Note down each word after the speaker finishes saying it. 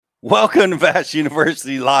Welcome to Bass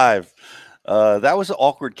University Live. That was an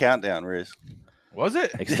awkward countdown, Riz. Was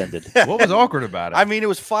it? Extended. What was awkward about it? I mean, it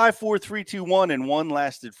was 5, 4, 3, 2, 1, and one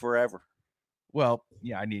lasted forever. Well,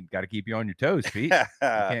 yeah, got to keep you on your toes, Pete. You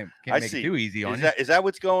can't make it too easy on you. Is that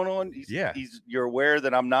what's going on? Yeah. You're aware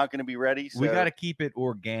that I'm not going to be ready. So. We got to keep it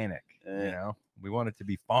organic. We want it to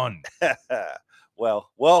be fun.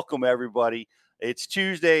 Well, welcome everybody. It's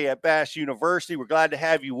Tuesday at Bass University. We're glad to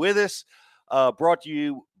have you with us. Brought to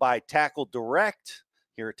you by Tackle Direct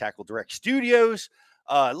here at Tackle Direct Studios.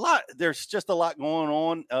 There's just a lot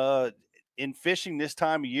going on in fishing this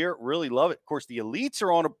time of year. Really love it. Of course, the elites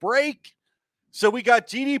are on a break. So we got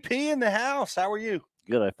GDP in the house. How are you?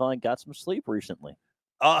 Good. I finally got some sleep recently.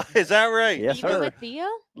 Is that right? Yes, Even sir. with Theo?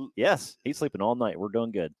 Yes, he's sleeping all night. We're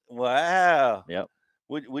doing good. Wow. Yep.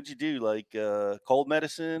 What'd you do? Like cold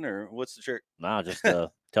medicine or what's the trick? Nah, just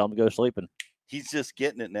tell him to go sleeping. He's just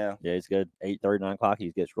getting it now. Yeah, he's good. 8:30, 9 o'clock. He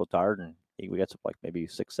gets real tired, and we gets up like maybe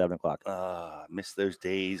 6, 7 o'clock. Miss those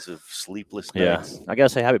days of sleepless Yeah. nights. I gotta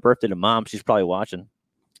say happy birthday to Mom. She's probably watching.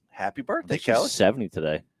 Happy I birthday, think she's Kelly. 70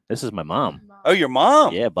 today. This is my mom. Oh, your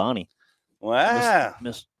mom? Yeah, Bonnie. Wow.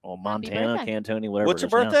 Miss Montana, birthday. Cantoni, whatever. What's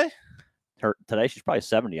it her is now. birthday? Today she's probably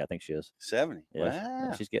 70. I think she is. 70. Yeah,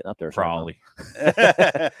 Wow. she's getting up there. Probably.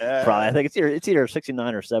 Probably. I think it's either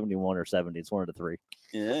 69 or 71 or 70. It's one of the three.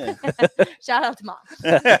 Yeah. Shout out to Mom.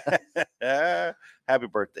 Happy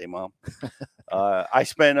birthday, Mom.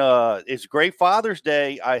 It's great Father's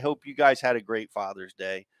Day. I hope you guys had a great Father's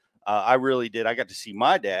Day. I really did. I got to see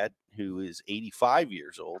my dad, who is 85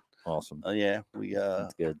 years old. Awesome. Yeah,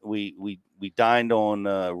 That's good. we dined on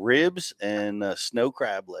ribs and snow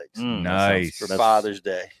crab legs Nice. for Father's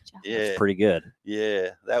Day. Yeah, That's pretty good. yeah,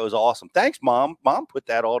 that was awesome. Thanks, Mom. Mom put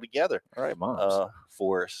that all together All right, Moms.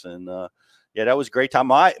 for us, and yeah, that was a great time.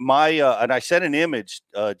 My and I sent an image,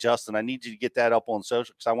 Justin. I need you to get that up on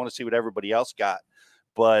social because I want to see what everybody else got.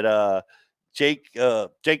 But Jake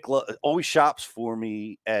always shops for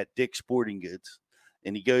me at Dick's Sporting Goods.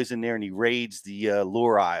 And he goes in there and he raids the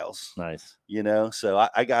lure aisles, Nice. So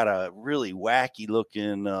I got a really wacky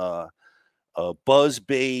looking buzz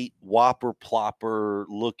bait, whopper plopper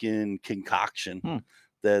looking concoction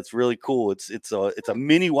that's really cool. It's a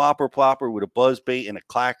mini whopper plopper with a buzz bait and a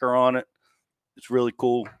clacker on it. It's really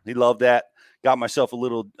cool. He loved that. Got myself a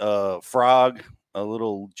little frog, a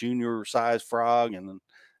little junior size frog, and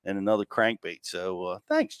another crankbait. So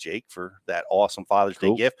thanks, Jake, for that awesome Father's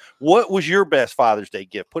Day gift. What was your best Father's Day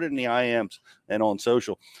gift? Put it in the IMs and on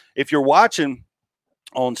social. If you're watching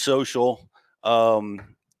on social,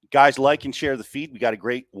 guys, like and share the feed. We got a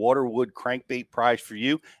great Waterwood crankbait prize for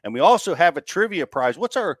you. And we also have a trivia prize.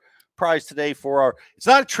 What's our prize today for it's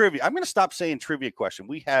not a trivia. I'm going to stop saying trivia question.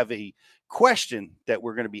 We have a question that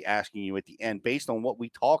we're going to be asking you at the end based on what we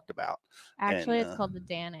talked about. Actually, it's called the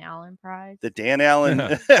Dan Allen Prize. The Dan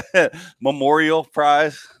Allen Memorial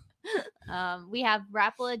Prize. We have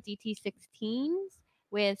Rapala DT16s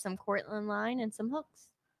with some Cortland line and some hooks.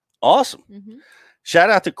 Awesome. Mm-hmm. Shout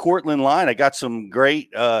out to Cortland Line. I got some great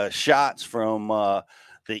shots from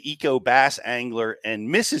the Eco Bass Angler and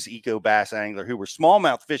Mrs. Eco Bass Angler who were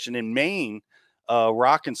smallmouth fishing in Maine,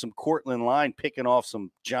 rocking some Cortland Line, picking off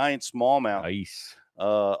some giant smallmouth Nice.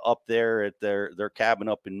 up there at their cabin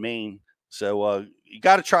up in Maine. So you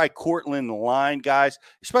got to try Cortland Line, guys,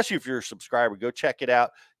 especially if you're a subscriber. Go check it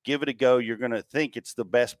out. Give it a go. You're going to think it's the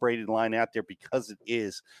best braided line out there because it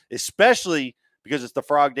is, especially because it's the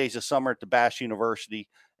frog days of summer at the Bass University,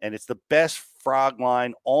 and it's the best frog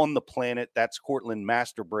line on the planet. That's Cortland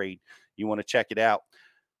Master Braid. You want to check it out.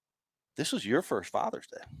 This was your first Father's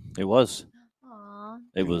Day. It was. Aww.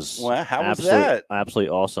 It was. Wow, how was that? Absolutely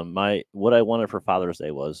awesome. What I wanted for Father's Day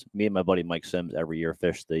was me and my buddy Mike Sims every year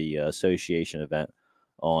fish the association event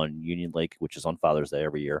on Union Lake, which is on Father's Day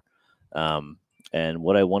every year. And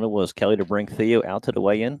what I wanted was Kelly to bring Theo out to the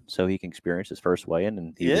weigh-in so he can experience his first weigh-in,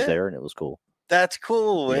 and he was there, and it was cool. That's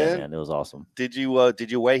cool, man. Yeah, man, it was awesome. Did you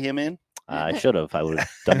weigh him in? I should have. I would have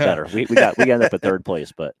done better. We ended up at third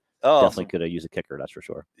place, but definitely could have used a kicker. That's for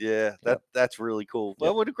sure. Yeah, that's really cool.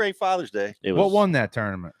 Well, what a great Father's Day. What won that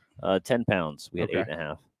tournament? 10 pounds. We had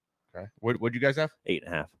 8.5. Okay. What'd you guys have?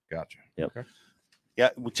 8.5. Gotcha. Yep. Okay. Yeah,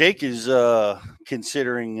 Jake is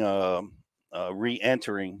considering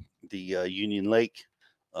re-entering the Union Lake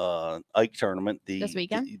Ike tournament. This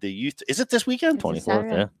weekend? The youth. Is it this weekend? It's a 24th.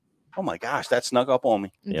 Saturday. Yeah. Oh my gosh, that snuck up on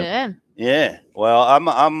me. Good. Yeah. Well,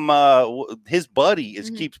 I'm his buddy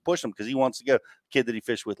Mhm. keeps pushing him because he wants to go. Kid that he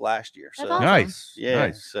fished with last year. So That's awesome. Nice. yeah.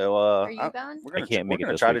 Nice. So Are you going? we're gonna, I can't make we're it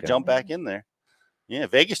gonna this try to weekend. jump back in there. Yeah,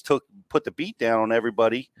 Vegas put the beat down on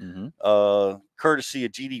everybody, Mm-hmm. courtesy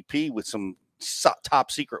of GDP with some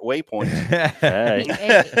top secret waypoints.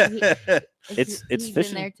 Hey. He's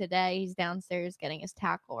fishing. in there today. He's downstairs getting his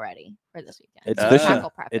tackle ready for this weekend. It's So fishing.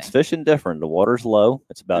 tackle prepping. It's fishing different. The water's low.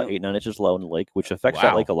 It's about 8-9 inches low in the lake, which affects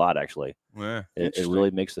that lake a lot. Actually, Yeah. it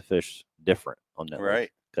really makes the fish different on that Right.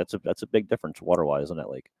 lake. That's a big difference water wise on that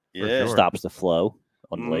lake. Yeah. It stops the flow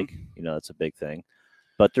on the lake. You know, that's a big thing.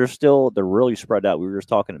 But they're really spread out. We were just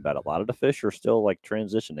talking about it. A lot of the fish are still like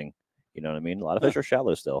transitioning. You know what I mean? A lot of fish are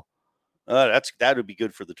shallow still. That would be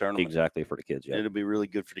good for the tournament. Exactly, for the kids. Yeah, it'll be really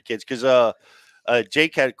good for the kids because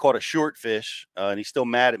Jake had caught a short fish, and he's still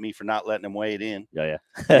mad at me for not letting him weigh it in. Yeah.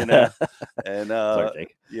 You know? And sorry,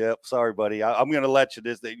 Jake. Yep, sorry, buddy. I'm going to let you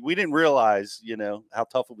this. We didn't realize, how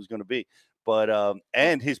tough it was going to be, but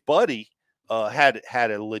and his buddy had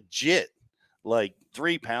a legit like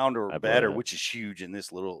 3-pounder or better, which is huge in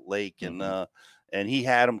this little lake, and he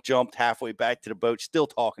had him jumped halfway back to the boat, still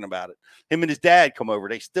talking about it. Him and his dad come over.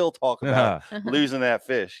 They still talk about losing that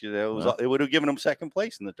fish. It would have given him second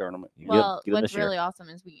place in the tournament. Well, what's really awesome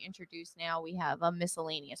is we introduced now we have a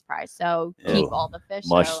miscellaneous prize. So keep all the fish.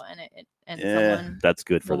 Someone that's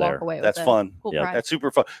good for there. That's fun. Cool prize. That's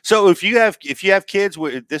super fun. So if you have kids,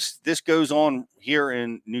 this goes on here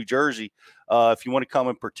in New Jersey. If you want to come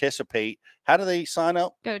and participate, how do they sign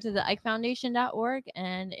up? Go to the IkeFoundation.org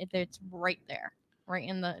and it's right there, right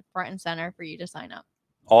in the front and center for you to sign up.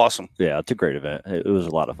 Awesome. Yeah, it's a great event. It was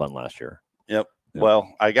a lot of fun last year. Yep.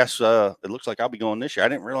 Well, I guess it looks like I'll be going this year. I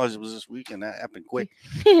didn't realize it was this weekend. That happened quick.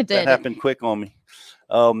 It did. That happened quick on me.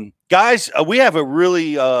 Guys, we have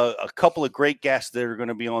a couple of great guests that are going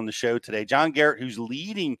to be on the show today. John Garrett, who's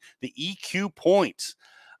leading the EQ points.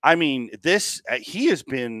 I mean, he has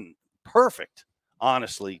been perfect,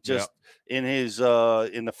 honestly. Just in his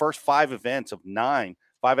in the first 5 events of 9.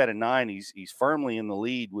 5 out of 9, he's firmly in the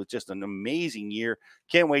lead with just an amazing year.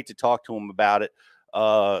 Can't wait to talk to him about it.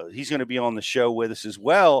 He's going to be on the show with us, as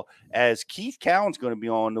well as Keith Cowan's going to be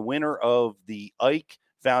on, the winner of the Ike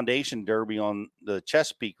Foundation Derby on the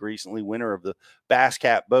Chesapeake recently, winner of the Bass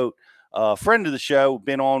Cat boat. Friend of the show,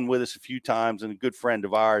 been on with us a few times and a good friend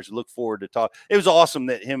of ours. Look forward to talk. It was awesome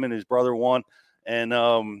that him and his brother won, and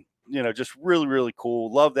just really, really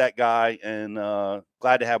cool. Love that guy, and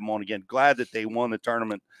glad to have him on again. Glad that they won the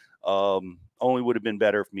tournament. Only would have been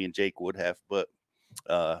better if me and Jake would have, but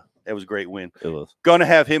it was a great win. It was. Going to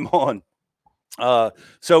have him on.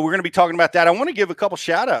 So we're going to be talking about that. I want to give a couple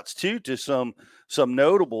shout outs too to some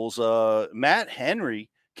notables. Matt Henry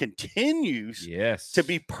continues to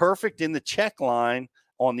be perfect in the check line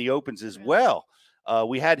on the Opens as well.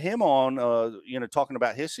 We had him on, talking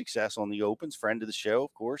about his success on the Opens, friend of the show,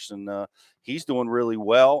 of course, and he's doing really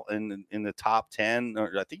well in the top 10.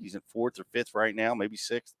 Or I think he's in 4th or 5th right now, maybe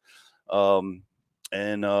 6th.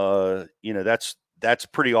 That's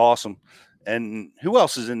pretty awesome. And who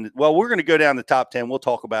else is in? Well, we're going to go down the top 10. We'll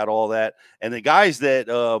talk about all that. And the guys that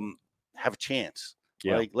have a chance.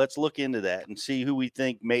 Yeah. Like, let's look into that and see who we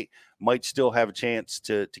think might still have a chance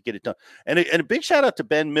to get it done. And a big shout out to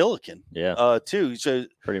Ben Milliken. Yeah. Too. So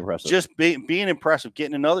pretty impressive. Just being impressive,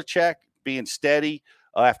 getting another check, being steady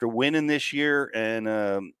after winning this year, and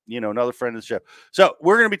another friend of the show. So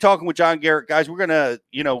we're going to be talking with John Garrett, guys. We're going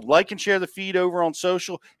to like and share the feed over on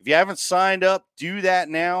social. If you haven't signed up, do that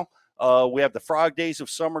now. We have the Frog Days of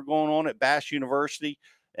Summer going on at Bass University,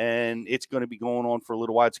 and it's going to be going on for a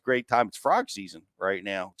little while. It's a great time. It's frog season right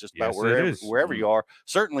now, just about wherever you are.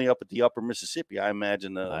 Certainly up at the upper Mississippi, I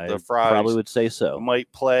imagine the frogs probably would say so.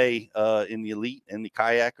 Might play in the elite and the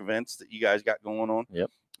kayak events that you guys got going on. Yep.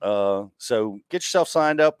 So get yourself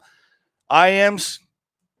signed up. IMs,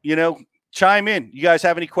 chime in. You guys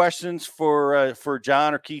have any questions for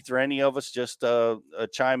John or Keith or any of us? Just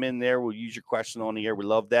chime in there. We'll use your question on the air. We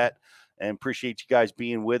love that and appreciate you guys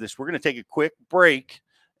being with us. We're going to take a quick break,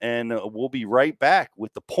 and we'll be right back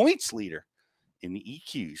with the points leader in the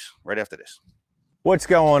EQs right after this. What's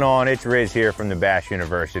going on? It's Riz here from the Bass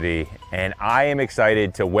University, and I am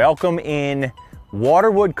excited to welcome in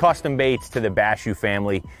Waterwood Custom Baits to the Bass U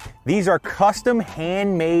family. These are custom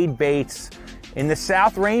handmade baits in the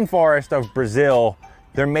South Rainforest of Brazil.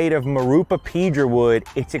 They're made of Marupa pedra wood.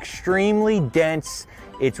 It's extremely dense,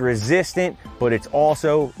 it's resistant, but it's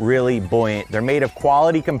also really buoyant. They're made of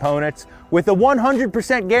quality components with a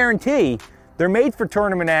 100% guarantee. They're made for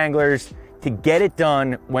tournament anglers to get it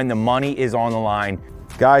done when the money is on the line.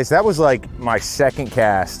 Guys, that was like my second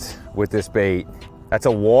cast with this bait. That's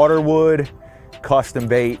a Waterwood custom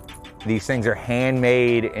bait. These things are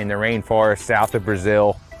handmade in the rainforest south of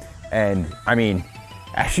Brazil. And I mean,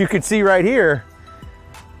 as you can see right here,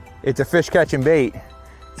 it's a fish catching bait.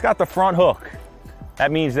 It's got the front hook.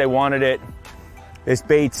 That means they wanted it. This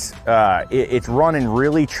bait's, it's running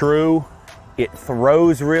really true. It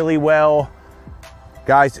throws really well.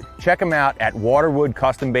 Guys, check them out at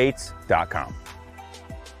waterwoodcustombaits.com.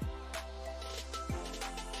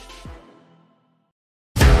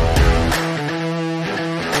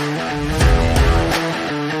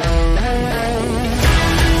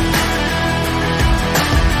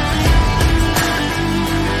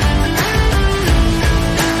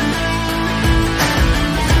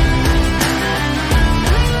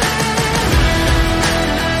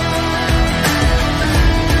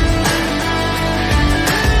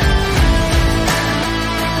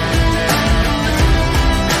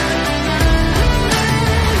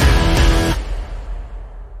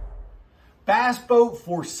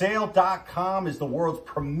 BassBoatForSale.com is the world's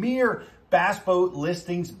premier bass boat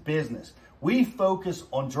listings business. We focus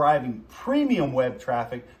on driving premium web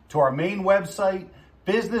traffic to our main website,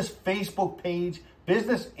 business Facebook page,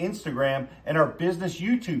 business Instagram, and our business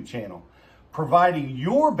YouTube channel, providing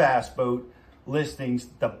your bass boat listings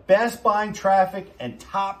the best buying traffic and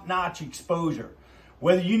top-notch exposure.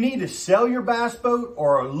 Whether you need to sell your bass boat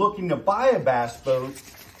or are looking to buy a bass boat,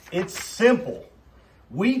 it's simple.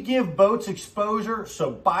 We give boats exposure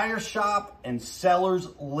so buyers shop and sellers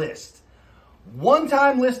list.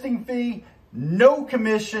 One-time listing fee, no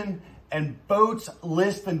commission, and boats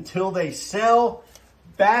list until they sell.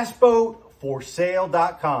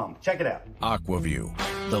 BassBoatForSale.com. Check it out. AquaView,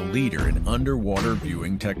 the leader in underwater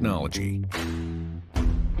viewing technology.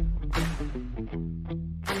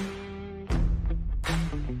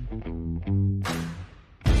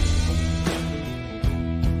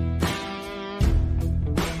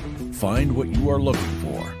 Find what you are looking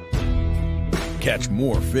for. Catch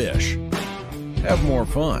more fish. Have more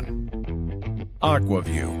fun.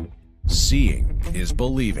 AquaView. Seeing is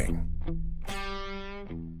believing.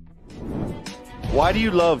 Why do you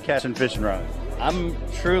love casting fishing rods? I'm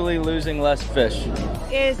truly losing less fish.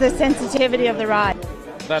 Is the sensitivity of the rod.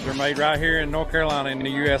 That they're made right here in North Carolina in the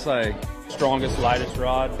USA. Strongest, lightest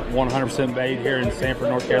rod, 100% made here in Sanford,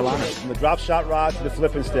 North Carolina. From the drop shot rod to the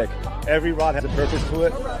flipping stick. Every rod has a purpose to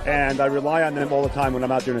it, and I rely on them all the time when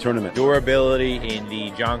I'm out there in a tournament. Durability in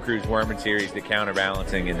the John Cruz Worming series, the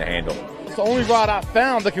counterbalancing in the handle. It's the only rod I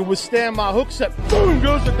found that can withstand my hook set. Boom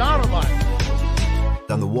goes the dynamite.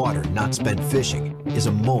 On the water, not spent fishing is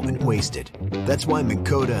a moment wasted. That's why Minn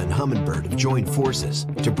Kota and Humminbird have joined forces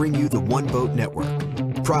to bring you the One Boat Network.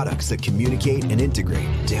 Products that communicate and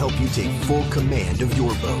integrate to help you take full command of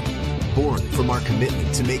your boat. Born from our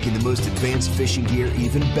commitment to making the most advanced fishing gear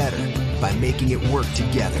even better by making it work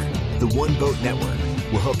together. The One Boat Network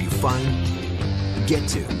will help you find, get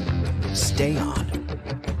to, stay on,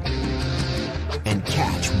 and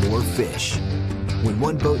catch more fish. When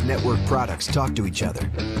One Boat Network products talk to each other,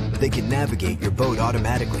 they can navigate your boat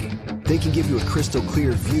automatically. They can give you a crystal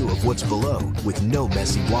clear view of what's below with no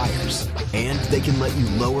messy wires. And they can let you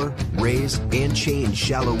lower, raise, and change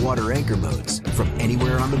shallow water anchor modes from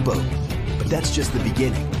anywhere on the boat. But that's just the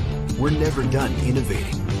beginning. We're never done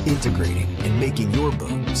innovating, integrating, and making your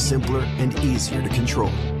boat simpler and easier to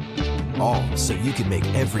control. All so you can make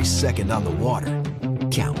every second on the water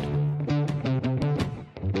count.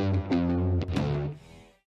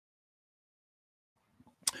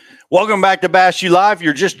 Welcome back to Bass U Live. If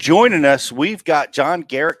you're just joining us, we've got John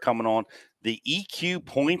Garrett coming on, the EQ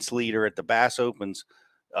points leader at the Bass Opens,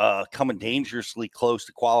 coming dangerously close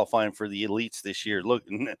to qualifying for the elites this year. Look,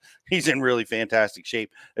 he's in really fantastic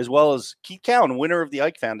shape, as well as Keith Cowan, winner of the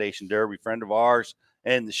Ike Foundation Derby, friend of ours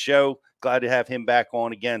and the show. Glad to have him back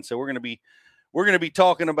on again. So we're going to be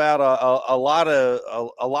talking about a lot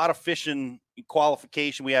of fishing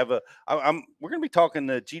qualification. We have we're going to be talking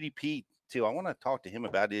to GDP too. I want to talk to him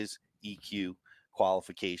about his EQ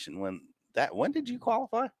qualification. When did you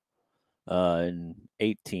qualify? In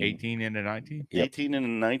 18. 18 into 19? Yep. 18 into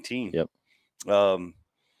 19. Yep.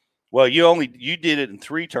 Well, you did it in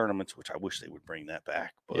 3 tournaments, which I wish they would bring that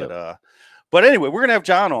back. But but anyway, we're gonna have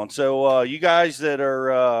John on. So you guys that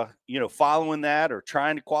are following that or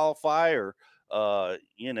trying to qualify or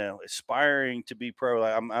aspiring to be pro,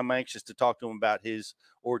 I'm anxious to talk to him about his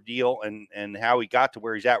ordeal and how he got to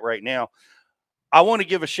where he's at right now. I want to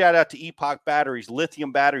give a shout out to Epoch batteries,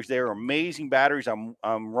 lithium batteries. They are amazing batteries. I'm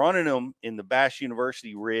running them in the Bass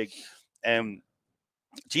University rig, and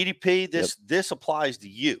GDP, this applies to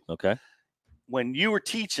you. Okay. When you were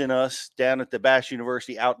teaching us down at the Bass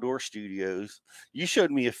University Outdoor Studios, you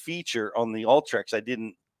showed me a feature on the Ultrex I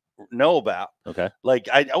didn't know about. Okay. Like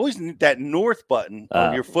I always need that north button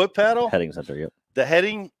on your foot pedal. Heading center, yep. The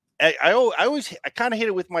heading. I kind of hit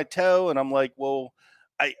it with my toe, and I'm like, well,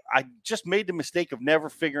 I just made the mistake of never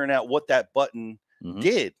figuring out what that button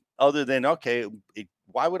did, other than it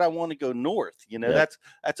why would I want to go north? You know, that's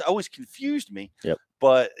always confused me. Yep.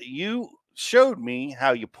 But you showed me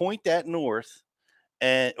how you point that north,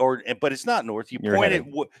 but it's not north. You point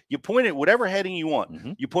it whatever heading you want.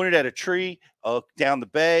 Mm-hmm. You point it at a tree, down the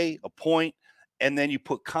bay, a point, and then you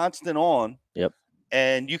put constant on. Yep.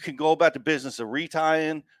 And you can go about the business of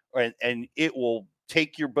retying, and it will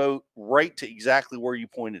take your boat right to exactly where you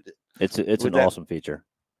pointed it. It's an awesome feature.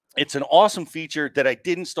 It's an awesome feature that I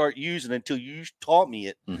didn't start using until you taught me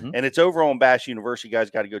it. Mm-hmm. And it's over on Bass University. You guys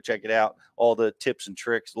got to go check it out. All the tips and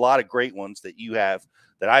tricks, a lot of great ones that you have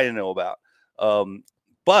that I didn't know about.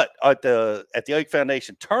 But at the Ike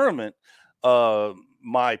Foundation tournament,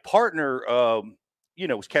 my partner,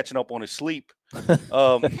 was catching up on his sleep.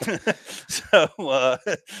 So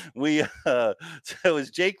as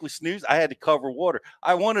Jake was snoozing, I had to cover water.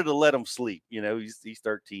 I wanted to let him sleep. He's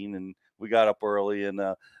 13, and we got up early, and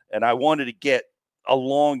I wanted to get a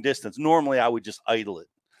long distance. Normally I would just idle it,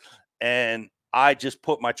 and I just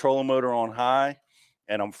put my trolling motor on high,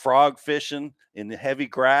 and I'm frog fishing in the heavy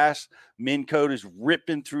grass. Minn Kota is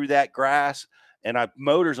ripping through that grass, and I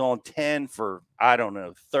motor's on 10 for, I don't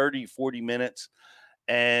know, 30, 40 minutes.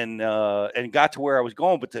 And got to where I was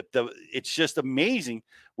going. But it's just amazing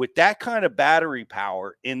with that kind of battery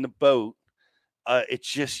power in the boat. It's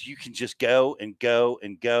just, you can just go and go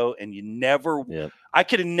and go. And you never, I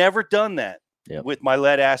could have never done that with my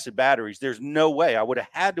lead acid batteries. There's no way. I would have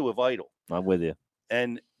had to have idled. I'm with you.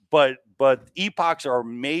 But Epochs are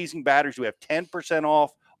amazing batteries. We have 10%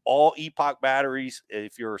 off all Epoch batteries.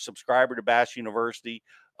 If you're a subscriber to Bass University,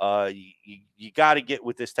 you got to get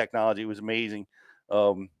with this technology. It was amazing.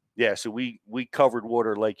 So we covered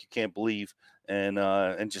water like you can't believe,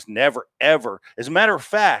 and just never, ever. As a matter of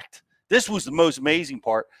fact, this was the most amazing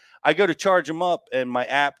part. I go to charge them up, and my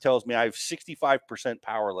app tells me I have 65%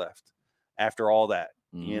 power left after all that.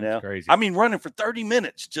 Crazy. I mean, running for 30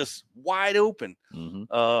 minutes, just wide open.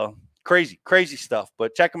 Mm-hmm. Crazy stuff.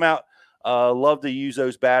 But check them out. Love to use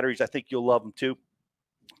those batteries. I think you'll love them too,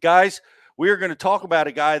 guys. We are going to talk about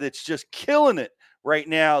a guy that's just killing it right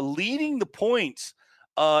now, leading the points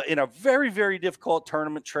in a very, very difficult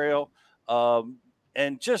tournament trail,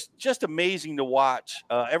 and just amazing to watch.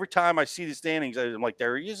 Every time I see the standings, I'm like,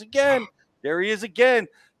 there he is again.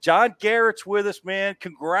 John Garrett's with us, man.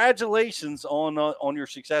 Congratulations on your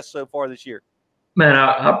success so far this year. Man,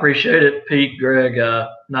 I appreciate it, Pete, Greg.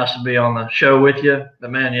 Nice to be on the show with you.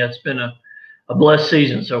 But man, it's been a blessed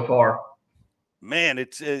season so far. Man,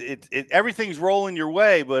 it's everything's rolling your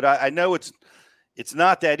way, but I know it's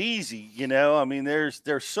not that easy, I mean, there's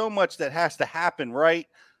so much that has to happen, right?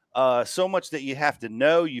 So much that you have to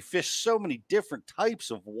know. You fish so many different types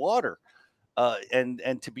of water,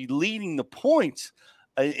 and to be leading the points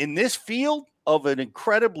in this field of an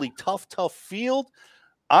incredibly tough field,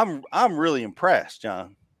 I'm really impressed,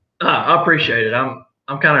 John. I appreciate it. I'm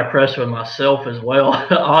kind of impressed with myself as well.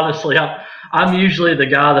 Honestly, I'm usually the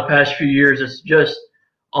guy the past few years that's just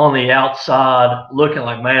on the outside looking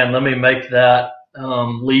like, man, let me make that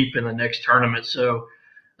leap in the next tournament. So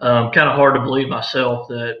kind of hard to believe myself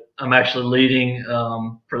that I'm actually leading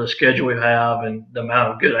for the schedule we have and the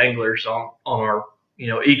amount of good anglers on our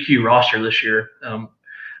EQ roster this year.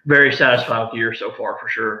 Very satisfied with the year so far, for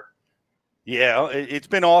sure. Yeah, it's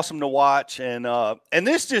been awesome to watch, and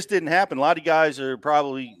this just didn't happen. A lot of guys are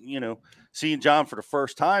probably seeing John for the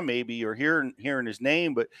first time, maybe, or hearing his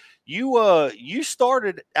name. But you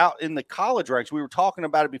started out in the college ranks. We were talking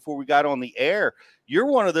about it before we got on the air. You're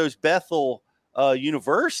one of those Bethel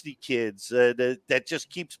University kids that just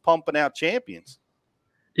keeps pumping out champions.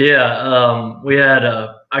 Yeah, we had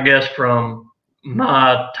I guess from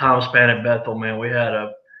my time span at Bethel, man, we had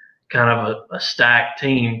a kind of a stacked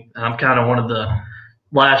team. I'm kind of one of the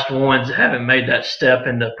last ones that haven't made that step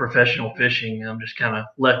into professional fishing. I'm just kind of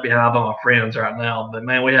left behind by my friends right now. But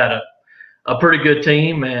man, we had a pretty good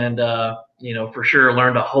team, and for sure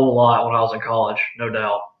learned a whole lot when I was in college, no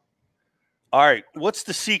doubt. All right, what's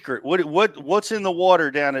the secret? What's in the water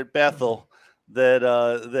down at Bethel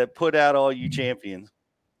that put out all you champions?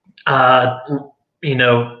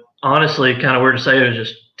 Honestly, kind of weird to say, it was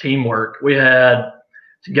just teamwork. We had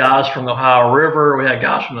guys from the Ohio River. We had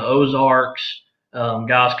guys from the Ozarks,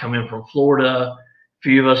 guys come in from Florida, a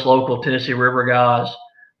few of us local Tennessee River guys.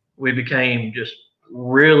 We became just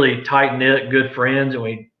really tight-knit, good friends, and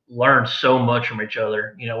we learned so much from each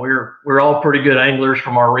other. We're all pretty good anglers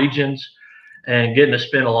from our regions, and getting to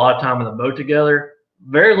spend a lot of time in the boat together.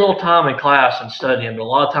 Very little time in class and studying, but a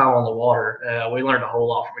lot of time on the water. We learned a whole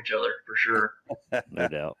lot from each other, for sure. No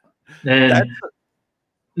doubt. And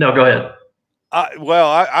no, go ahead.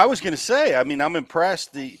 I was going to say, I mean, I'm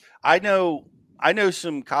impressed. I know I know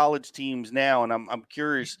some college teams now, and I'm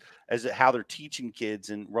curious as to how they're teaching kids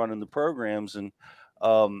and running the programs. And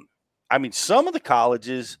I mean, some of the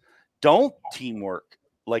colleges don't teamwork.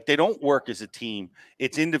 Like they don't work as a team.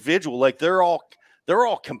 It's individual. Like they're all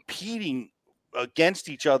competing against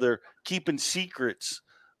each other, keeping secrets.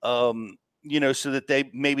 You know, so that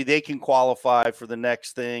they can qualify for the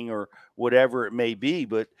next thing or whatever it may be.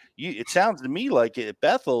 But it sounds to me like at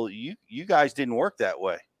Bethel, you guys didn't work that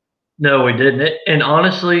way. No, we didn't. And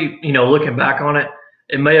honestly, you know, looking back on it,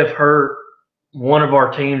 it may have hurt one of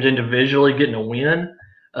our teams individually getting a win.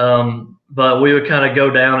 But we would kind of go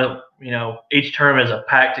down at, you know, each tournament as a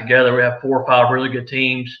pack together. We have 4 or 5 really good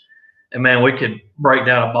teams. And man, we could break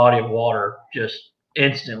down a body of water just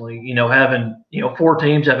instantly. You know, having, you know, 4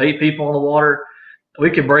 teams have 8 people on the water, we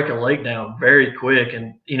could break a lake down very quick.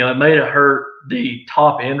 And, you know, it may have hurt the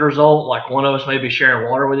top end result. Like one of us may be sharing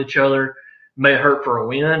water with each other. May hurt for a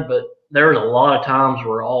win, but there was a lot of times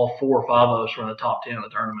where all 4 or 5 of us were in the top 10 of the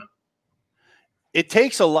tournament. It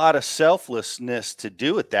takes a lot of selflessness to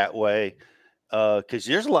do it that way, because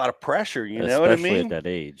there's a lot of pressure. You know what I mean? Especially at that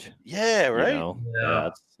age. Yeah, right. You know? Yeah,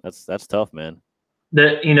 that's tough, man.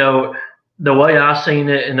 That, you know, the way I seen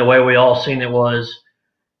it and the way we all seen it was,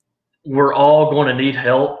 we're all going to need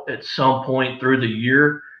help at some point through the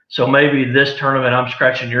year. So maybe this tournament I'm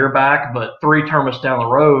scratching your back, but 3 tournaments down the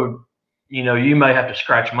road, you know, you may have to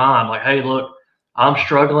scratch mine. Like, hey, look, I'm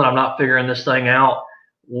struggling. I'm not figuring this thing out.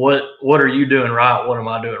 What are you doing right? What am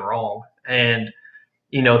I doing wrong? And,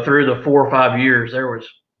 you know, through the 4 or 5 years, there was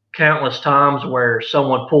countless times where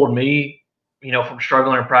someone pulled me, you know, from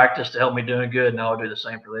struggling in practice to help me doing good, and I would do the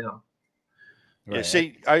same for them. Right. Yeah,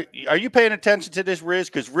 see, are you paying attention to this, Riz?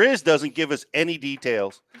 Because Riz doesn't give us any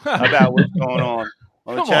details about what's going on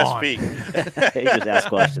the Chesapeake. He just asks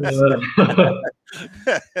questions.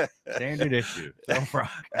 Standard issue. Don't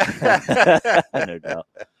rock. No doubt.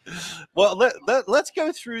 Well, let's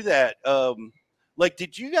go through that. Like,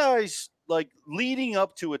 did you guys, like, leading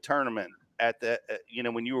up to a tournament at the, you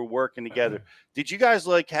know, when you were working together, did you guys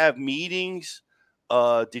like have meetings?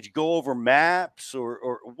 Did you go over maps,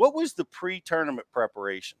 or what was the pre-tournament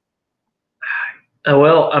preparation?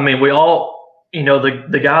 Well, I mean, we all, you know,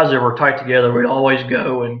 the guys that were tight together, we'd always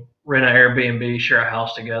go and rent an Airbnb, share a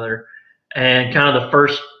house together. And kind of the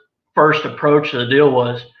first approach to the deal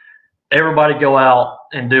was everybody go out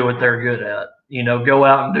and do what they're good at. You know, go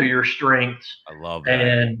out and do your strengths. I love that.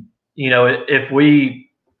 And, you know, if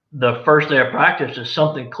the first day of practice, if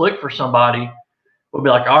something clicked for somebody, we'll be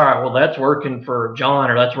like, all right, well, that's working for John,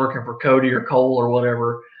 or that's working for Cody or Cole or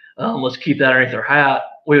whatever. Let's keep that underneath their hat.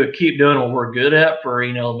 We would keep doing what we're good at for,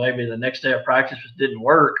 you know, maybe the next day of practice didn't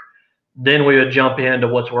work. Then we would jump into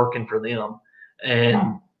what's working for them.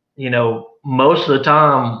 And, you know, most of the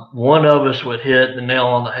time, one of us would hit the nail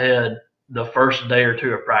on the head the first day or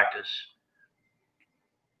 2 of practice.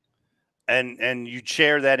 And you'd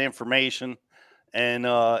share that information. And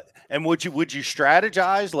would you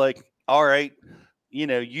strategize, like, all right, you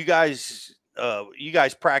know, you guys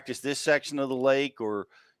practice this section of the lake, or,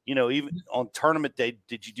 you know, even on tournament day,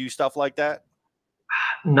 did you do stuff like that?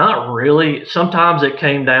 Not really. Sometimes it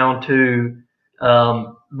came down to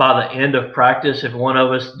by the end of practice, if one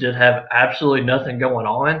of us did have absolutely nothing going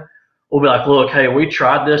on, we'll be like, look, hey, we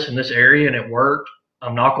tried this in this area and it worked.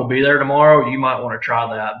 I'm not going to be there tomorrow. You might want to try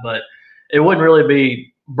that. But it wouldn't really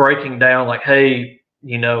be breaking down like, hey,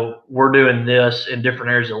 you know, we're doing this in different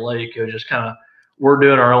areas of the lake. It was just kind of, we're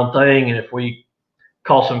doing our own thing. And if we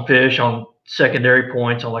caught some fish on secondary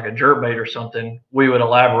points on like a jerkbait or something, we would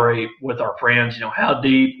elaborate with our friends, you know, how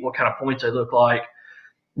deep, what kind of points they look like.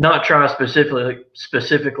 Not trying to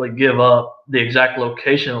specifically give up the exact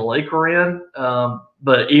location of the lake we're in,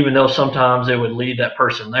 but even though sometimes it would lead that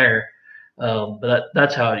person there, but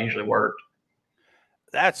that's how it usually worked.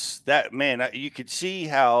 Man, you could see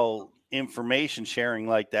how information sharing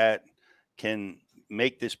like that can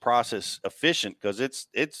make this process efficient, because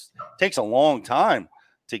it takes a long time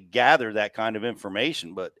to gather that kind of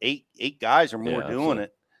information, but eight guys or more doing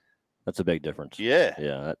it. That's a big difference. Yeah.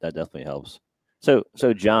 Yeah, that definitely helps.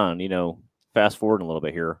 So John, you know, fast forward a little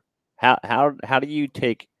bit here. How do you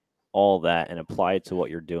take all that and apply it to what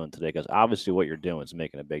you're doing today? Because obviously what you're doing is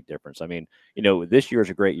making a big difference. I mean, you know, this year is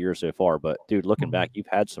a great year so far, but dude, looking back, you've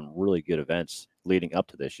had some really good events leading up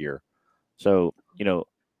to this year. So, you know,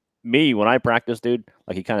 me, when I practice, dude,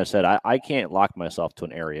 like he kind of said, I can't lock myself to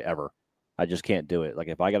an area ever. I just can't do it. Like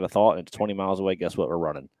if I got a thought and it's 20 miles away, guess what? We're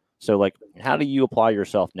running. So like, how do you apply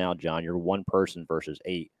yourself now, John? You're one person versus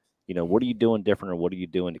 8. You know, what are you doing different, or what are you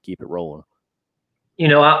doing to keep it rolling? You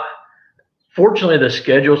know, fortunately, the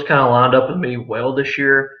schedule's kind of lined up with me well this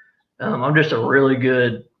year. I'm just a really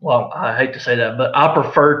good, well, I hate to say that, but I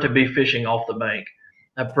prefer to be fishing off the bank.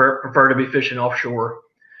 I prefer to be fishing offshore.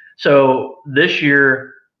 So this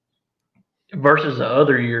year versus the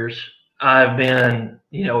other years, I've been,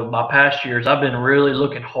 my past years, I've been really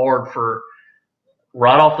looking hard for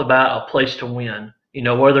right off the bat a place to win.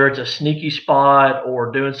 Whether it's a sneaky spot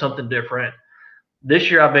or doing something different. This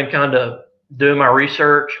year I've been kind of doing my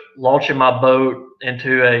research, launching my boat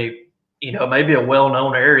into a, maybe a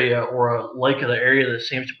well-known area or a lake of the area that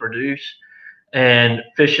seems to produce, and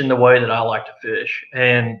fishing the way that I like to fish.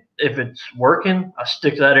 And if it's working, I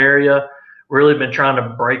stick to that area. Really been trying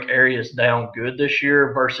to break areas down good this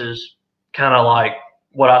year versus kind of like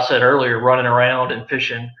what I said earlier, running around and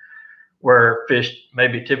fishing where fish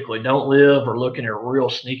maybe typically don't live or looking at real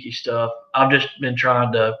sneaky stuff. I've just been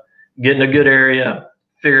trying to get in a good area,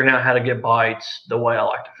 figuring out how to get bites the way I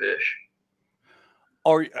like to fish.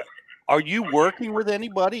 Are you working with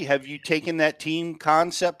anybody? Have you taken that team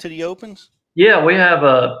concept to the Opens? Yeah, we have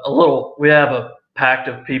a pact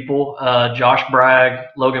of people, Josh Bragg,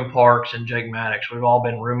 Logan Parks, and Jake Maddox. We've all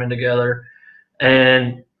been rooming together,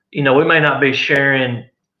 and, we may not be sharing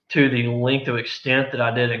to the length of extent that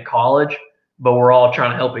I did in college, but we're all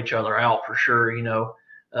trying to help each other out for sure,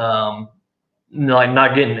 like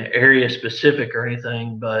not getting area specific or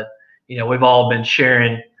anything, but, we've all been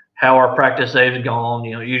sharing how our practice days have gone.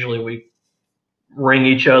 Usually we ring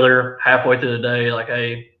each other halfway through the day, like,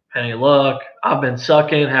 hey, any luck? I've been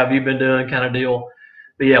sucking. How have you been doing? Kind of deal.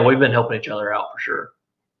 But yeah, we've been helping each other out for sure.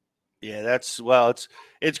 Yeah,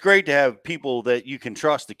 it's great to have people that you can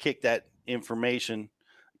trust to kick that information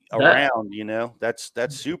around. That's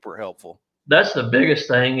super helpful. That's the biggest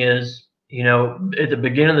thing is, at the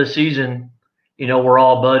beginning of the season, we're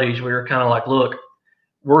all buddies. We were kind of like, look,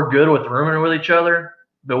 we're good with rooming with each other,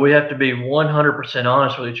 but we have to be 100%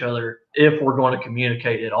 honest with each other if we're going to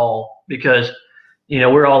communicate at all. Because,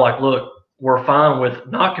 we're all like, look, we're fine with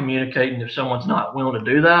not communicating if someone's not willing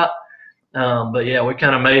to do that. But yeah, we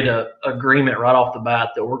kind of made an agreement right off the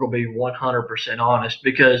bat that we're going to be 100% honest,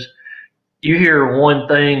 because you hear one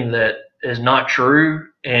thing that is not true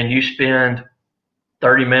and you spend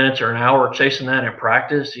 30 minutes or an hour chasing that in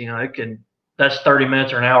practice, that's 30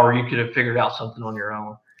 minutes or an hour you could have figured out something on your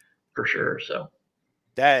own for sure. So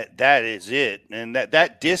that is it. And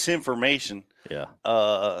that disinformation,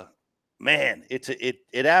 man,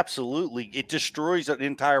 it absolutely, it destroys an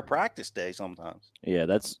entire practice day sometimes. Yeah,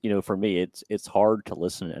 that's, for me, it's hard to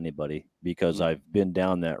listen to anybody because I've been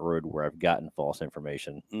down that road where I've gotten false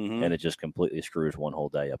information and it just completely screws one whole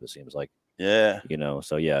day up, it seems like. Yeah.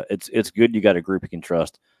 So yeah, it's good you got a group you can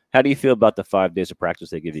trust. How do you feel about the 5 days of practice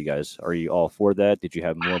they give you guys? Are you all for that? Did you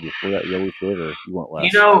have more before that you always did, or you want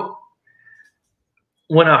less?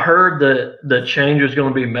 When I heard the change was going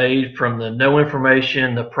to be made from the no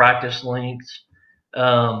information, the practice lengths,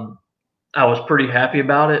 I was pretty happy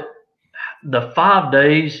about it. The 5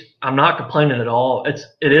 days, I'm not complaining at all. It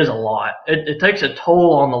is a lot. It takes a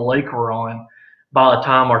toll on the lake we're on by the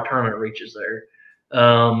time our tournament reaches there.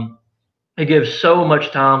 It gives so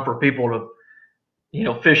much time for people to,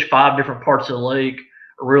 fish 5 different parts of the lake,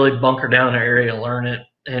 really bunker down in the area, learn it,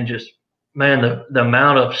 and just, man, the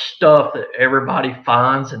amount of stuff that everybody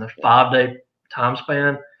finds in a 5-day time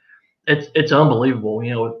span, it's unbelievable.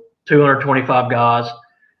 With 225 guys,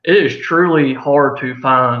 it is truly hard to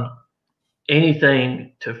find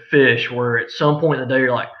anything to fish where at some point in the day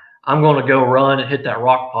you're like, I'm going to go run and hit that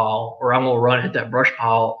rock pile, or I'm going to run and hit that brush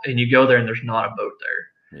pile, and you go there and there's not a boat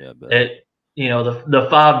there. Yeah, but the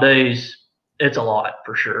 5 days, it's a lot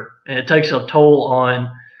for sure, and it takes a toll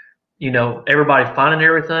on everybody finding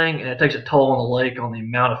everything, and it takes a toll on the lake on the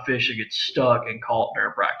amount of fish that gets stuck and caught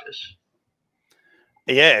during practice.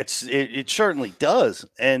 Yeah, it certainly does.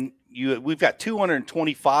 And we've got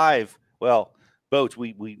 225 boats.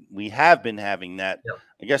 We have been having that. Yep.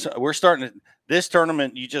 I guess we're starting this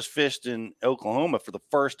tournament. You just fished in Oklahoma for the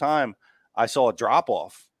first time. I saw a drop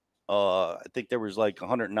off. I think there was like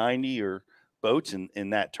 190 or boats in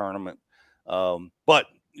that tournament. But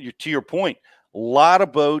to your point, a lot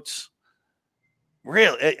of boats.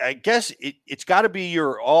 Really, I guess it's got to be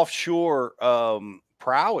your offshore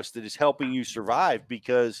prowess that is helping you survive,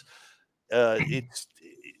 because it's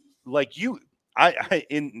like I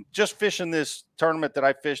in just fishing this tournament that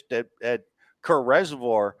I fished at Kerr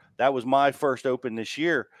Reservoir. That was my first Open this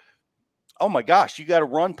year. Oh my gosh, you got to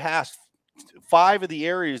run past 5 of the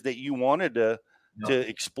areas that you wanted to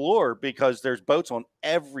explore, because there's boats on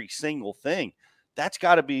every single thing. That's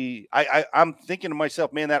got to be, I'm thinking to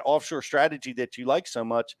myself, man, that offshore strategy that you like so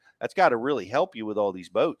much, that's got to really help you with all these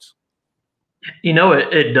boats.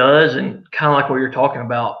 It does. And kind of like what you're talking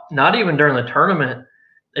about, not even during the tournament,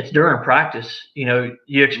 it's during practice. You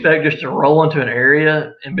expect just to roll into an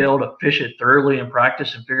area and be able to fish it thoroughly in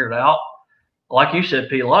practice and figure it out. Like you said,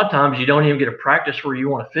 Pete, a lot of times you don't even get a practice where you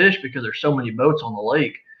want to fish because there's so many boats on the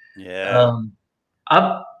lake. Yeah.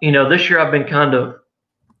 This year I've been kind of,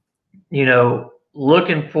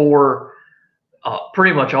 looking for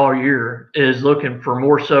pretty much all year is looking for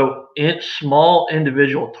more so in small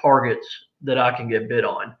individual targets that I can get bid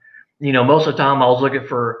on. Most of the time I was looking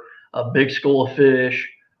for a big school of fish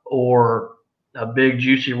or a big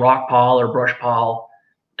juicy rock pile or brush pile.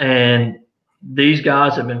 And these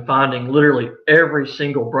guys have been finding literally every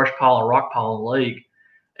single brush pile or rock pile in the lake.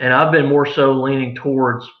 And I've been more so leaning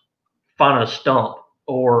towards finding a stump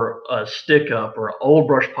or a stick up or an old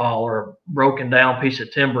brush pile or a broken down piece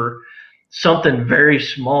of timber, something very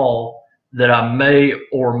small that I may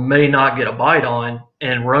or may not get a bite on,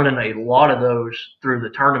 and running a lot of those through the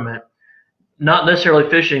tournament. Not necessarily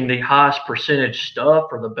fishing the highest percentage stuff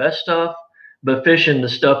or the best stuff, but fishing the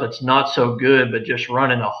stuff that's not so good, but just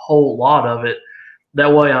running a whole lot of it.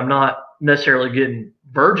 That way I'm not necessarily getting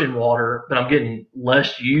virgin water, but I'm getting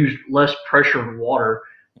less pressured water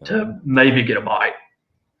to maybe get a bite.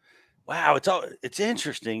 Wow, it's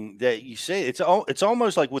interesting that you say it's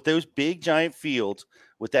almost like with those big giant fields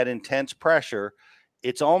with that intense pressure,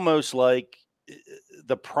 it's almost like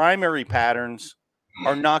the primary patterns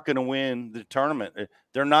are not going to win the tournament.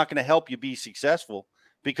 They're not going to help you be successful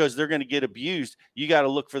because they're going to get abused. You got to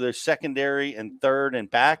look for those secondary and third and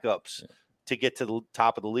backups to get to the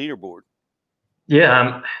top of the leaderboard.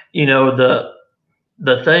 Yeah,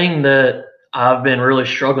 the thing that I've been really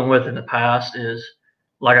struggling with in the past is,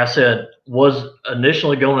 like I said, was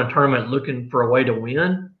initially going to a tournament looking for a way to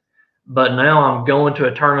win, but now I'm going to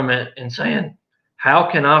a tournament and saying,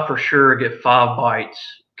 how can I for sure get 5 bites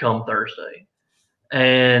come Thursday?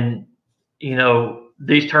 And,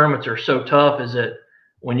 these tournaments are so tough is that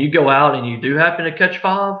when you go out and you do happen to catch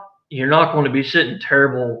 5, you're not going to be sitting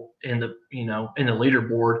terrible in the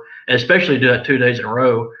leaderboard, especially do that 2 days in a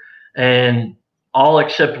row. And all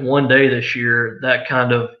except one day this year, that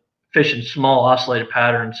kind of fishing small isolated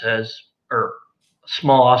patterns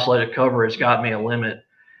small isolated cover has got me a limit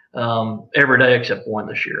every day except one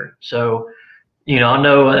this year. So, I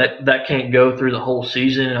know that can't go through the whole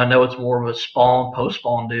season. I know it's more of a spawn,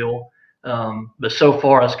 post-spawn deal. But so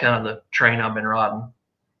far, that's kind of the train I've been riding.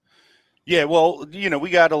 Yeah, well, we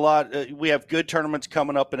got a lot. We have good tournaments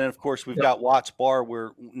coming up, and then, of course, we've got Watts Bar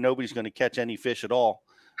where nobody's going to catch any fish at all.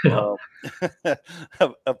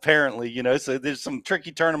 Apparently, so there's some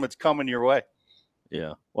tricky tournaments coming your way.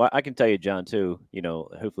 Yeah. Well, I can tell you, John, too,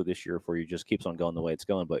 hopefully this year for you just keeps on going the way it's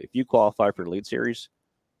going. But if you qualify for the Elite Series,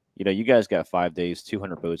 you guys got 5 days,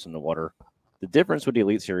 200 boats in the water. The difference with the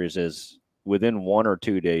Elite Series is within 1 or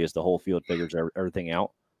 2 days, the whole field figures everything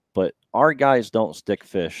out. But our guys don't stick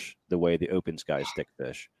fish the way the Opens guys stick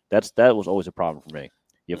fish. That was always a problem for me.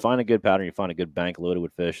 You find a good pattern, you find a good bank loaded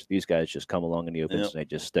with fish. These guys just come along in the Opens and they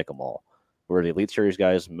just stick them all. Where the Elite Series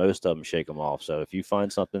guys, most of them shake them off. So if you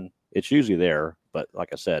find something, it's usually there. But like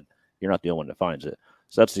I said, you're not the only one that finds it.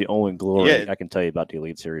 So that's the only glory I can tell you about the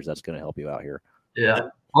Elite Series that's going to help you out here. Yeah.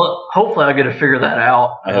 Well, hopefully I get to figure that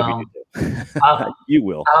out. I hope you do. You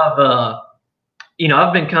will.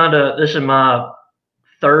 I've been this is my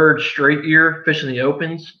 3rd straight year fishing the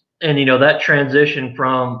Opens. And, that transition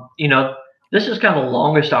from, this is kind of the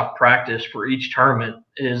longest I've practiced for each tournament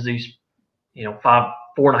is these,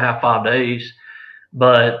 4.5, 5 days.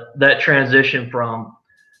 But that transition from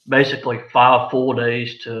basically 5 full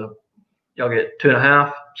days to y'all get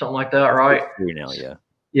 2.5, something like that, right? 3 now, yeah.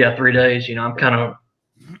 Yeah, 3 days. I'm kind of,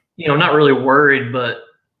 not really worried, but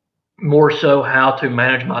more so how to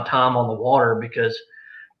manage my time on the water, because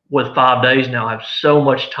with 5 days now, I have so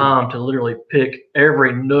much time to literally pick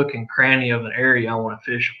every nook and cranny of an area I want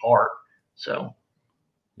to fish apart. So,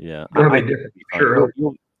 yeah, it'll be different. Sure.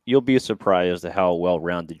 You'll be surprised at how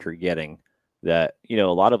well-rounded you're getting. That, a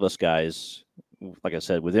lot of us guys, like I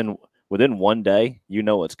said, within 1 day,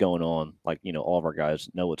 what's going on. Like, all of our guys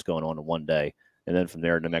know what's going on in 1 day. And then from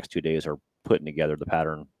there, the next 2 days are putting together the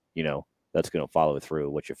pattern, that's going to follow through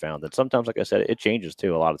what you found. And sometimes, like I said, it changes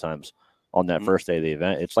too. A lot of times on that first day of the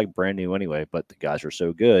event, it's like brand new anyway, but the guys are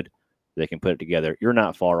so good, they can put it together. You're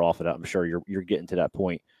not far off of that. I'm sure you're getting to that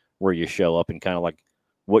point where you show up and kind of like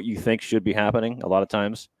what you think should be happening a lot of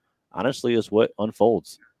times, honestly, is what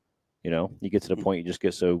unfolds. You get to the point you just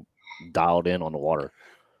get so dialed in on the water.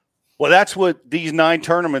 Well, that's what these 9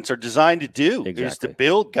 tournaments are designed to do, exactly. Is to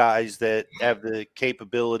build guys that have the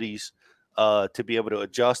capabilities to be able to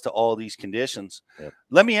adjust to all these conditions. Yep.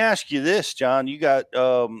 Let me ask you this, John. You got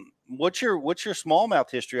what's your smallmouth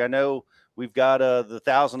history? I know we've got the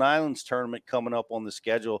Thousand Islands tournament coming up on the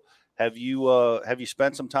schedule. Have you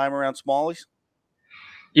spent some time around Smallies?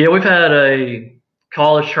 Yeah, we've had a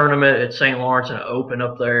college tournament at St. Lawrence and an open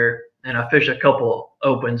up there, and I fished a couple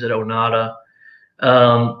opens at Onata.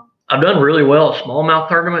 I've done really well at smallmouth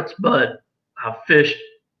tournaments, but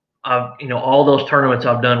all those tournaments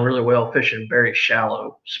I've done really well fishing very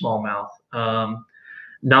shallow smallmouth.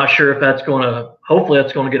 Not sure if hopefully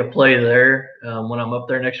that's going to get a play there when I'm up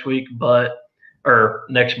there next week, or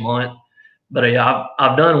next month. But yeah,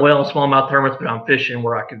 I've done well in smallmouth tournaments, but I'm fishing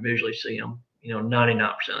where I can visually see them, 99%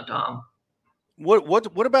 of the time.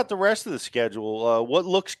 What about the rest of the schedule? What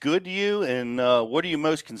looks good to you, and what are you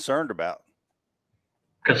most concerned about?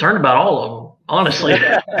 Concerned about all of them, honestly.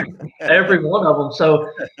 Every one of them.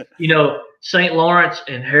 So, St. Lawrence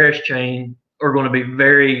and Harris Chain are going to be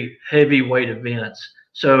very heavyweight events.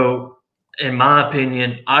 So, in my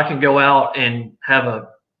opinion, I can go out and have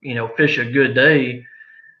fish a good day,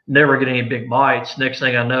 never get any big bites. Next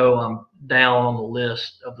thing I know, I'm down on the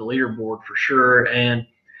list of the leaderboard for sure. And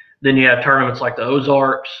then you have tournaments like the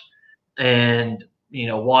Ozarks and,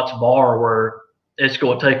 Watts Bar, where it's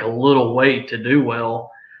going to take a little weight to do well.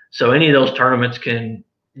 So any of those tournaments can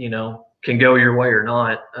go your way or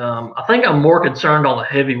not. I think I'm more concerned on the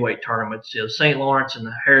heavyweight tournaments, St. Lawrence and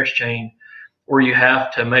the Harris Chain, where you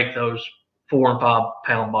have to make those 4 and 5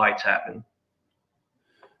 pound bites happen.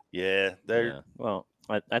 Yeah. Well,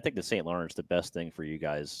 I think the St. Lawrence, the best thing for you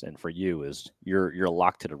guys and for you is you're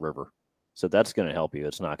locked to the river. So that's going to help you.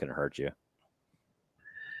 It's not going to hurt you.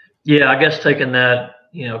 Yeah, I guess taking that,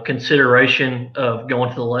 consideration of going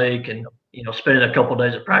to the lake and, spending a couple of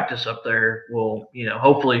days of practice up there will,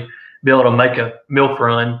 hopefully be able to make a milk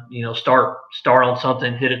run, start on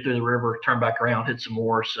something, hit it through the river, turn back around, hit some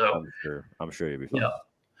more. So I'm sure you'll be fine.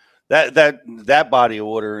 Yeah. That body of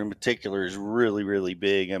water in particular is really, really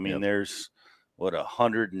big. I mean, there's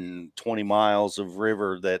 120 miles of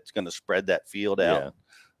river that's going to spread that field out.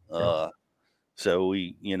 So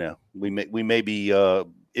we may be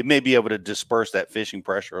it may be able to disperse that fishing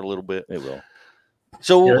pressure a little bit. It will.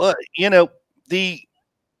 So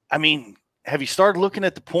have you started looking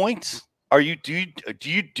at the points? Do you do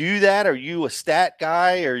that? Are you a stat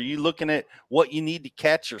guy? Are you looking at what you need to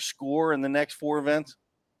catch or score in the next 4 events?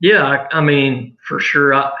 Yeah, for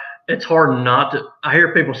sure. It's hard not to. I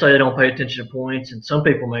hear people say they don't pay attention to points, and some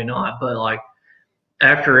people may not. But like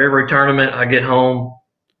after every tournament, I get home,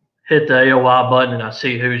 hit the AOI button, and I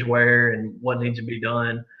see who's where and what needs to be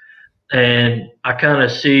done. And I kind of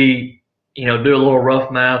see, do a little rough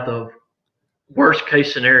math of worst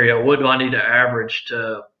case scenario. What do I need to average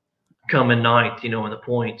to come in ninth, in the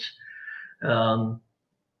points?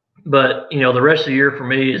 But, the rest of the year for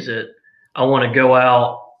me is that I want to go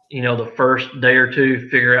out, the first day or two,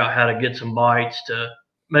 figure out how to get some bites to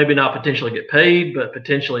maybe not potentially get paid, but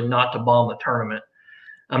potentially not to bomb the tournament.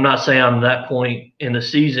 I'm not saying I'm that point in the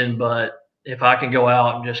season, but if I can go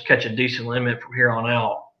out and just catch a decent limit from here on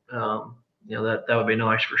out, that would be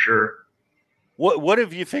nice for sure. What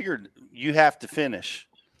have you figured you have to finish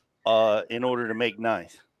in order to make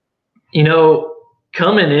ninth?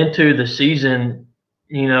 Coming into the season,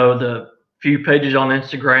 the few pages on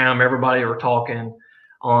Instagram, everybody were talking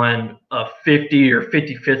on a 50 or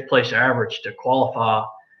 55th place average to qualify.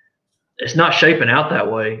 It's not shaping out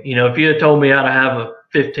that way. If you had told me I'd have a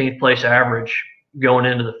 15th place average going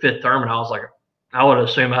into the 5th tournament, I would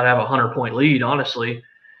assume I'd have a 100-point lead, honestly.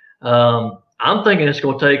 I'm thinking it's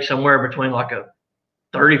going to take somewhere between like a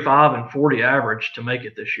 35 and 40 average to make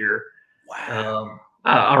it this year. Wow.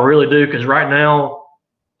 I really do, because right now,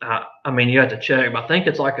 you have to check, but I think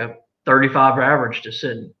it's like a 35 average to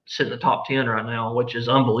sit in the top 10 right now, which is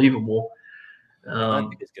unbelievable. I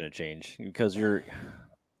think it's going to change because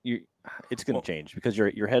it's going to change because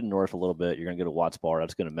you're heading north a little bit. You're going to go to Watts Bar.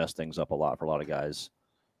 That's going to mess things up a lot for a lot of guys.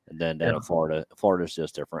 And then down in Florida's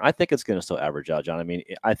just different. I think it's going to still average out, John.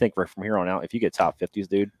 I think from here on out, if you get top 50s,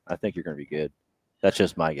 dude, I think you're going to be good. That's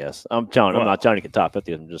just my guess. I'm not trying to get top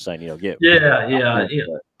 50s. I'm just saying, get. Yeah.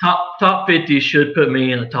 Top 50 should put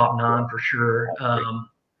me in the top 9 for sure.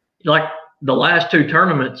 Like the last 2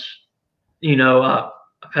 tournaments, I've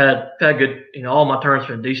had good, all my tournaments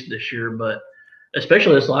have been decent this year, but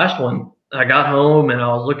especially this last one, I got home and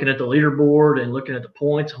I was looking at the leaderboard and looking at the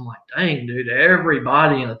points. I'm like, dang, dude,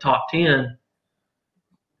 everybody in the top 10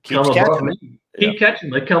 keeps catching me. Keep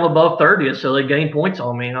catching. They come above 30th, so they gain points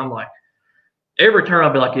on me. And I'm like, every turn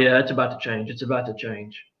I'll be like, yeah, it's about to change. It's about to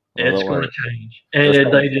change. It's going to change.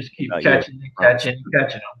 And they just keep catching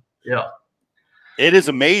them. Yeah. It is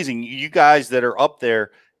amazing. You guys that are up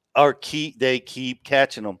there they keep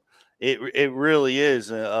catching them. It really is.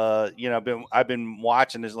 You know, I've been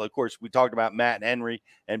watching this. Of course, we talked about Matt Henry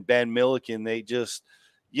and Ben Milliken. They just,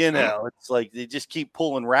 you know, it's like they just keep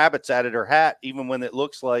pulling rabbits out of their hat, even when it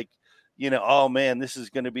looks like, you know, oh man, this is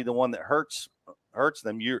going to be the one that hurts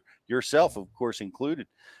them. Yourself, of course, included.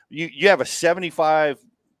 You have a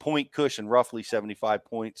 75-point cushion, roughly 75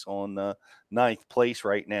 points on ninth place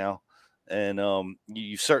right now, and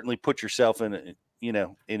you certainly put yourself in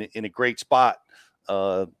a great spot.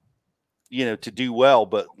 You know, to do well,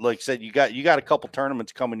 but like I said, you got a couple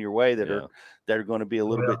tournaments coming your way that are going to be a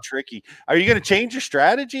little bit tricky. Are you going to change your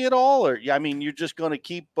strategy at all, or I mean, you're just going to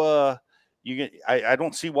keep? I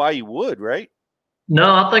don't see why you would, right? No,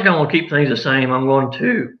 I think I'm going to keep things the same. I'm going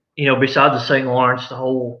to, besides the St. Lawrence, the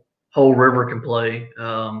whole river can play,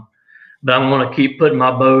 but I'm going to keep putting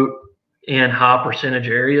my boat in high percentage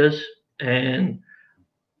areas and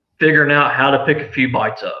figuring out how to pick a few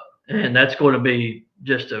bites up, and that's going to be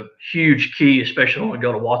just a huge key, especially when we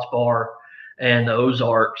go to Watts Bar and the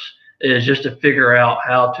Ozarks, is just to figure out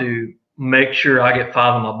how to make sure I get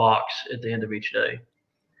 5 in my box at the end of each day.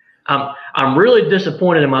 I'm really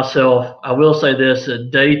disappointed in myself. I will say this: at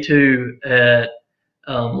day 2 at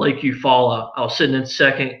Lake Eufaula, I was sitting in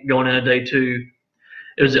second going into day 2.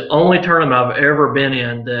 It was the only tournament I've ever been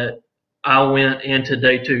in that I went into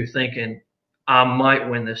day 2 thinking I might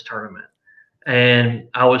win this tournament, and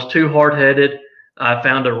I was too hard-headed. I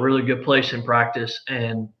found a really good place in practice,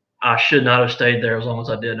 and I should not have stayed there as long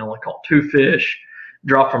as I did. I only caught 2 fish,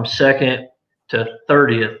 dropped from second to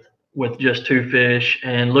 30th with just 2 fish.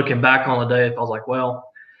 And looking back on the day, I was like,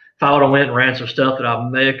 well, if I would have went and ran some stuff that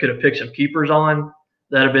I could have picked some keepers on,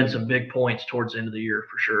 that'd have been some big points towards the end of the year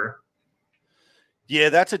for sure. Yeah,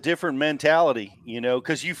 that's a different mentality,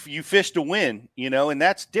 because you fish to win, and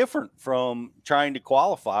that's different from trying to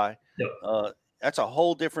qualify. Yep. That's a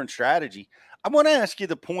whole different strategy. I want to ask you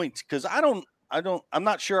the points because I'm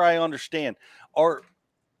not sure I understand.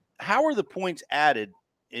 How are the points added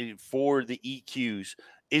for the EQs?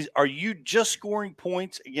 Are you just scoring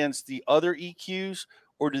points against the other EQs,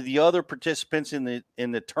 or do the other participants in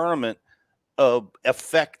the tournament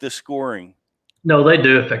affect the scoring? No, they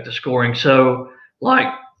do affect the scoring. So,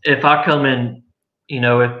 like if I come in,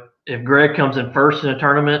 if Greg comes in first in a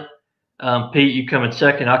tournament, Pete, you come in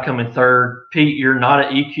second, I come in third. Pete, you're not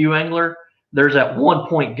an EQ angler. There's that 1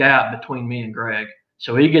 point gap between me and Greg.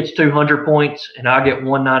 So he gets 200 points and I get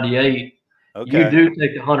 198. Okay. You do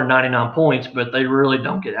take the 199 points, but they really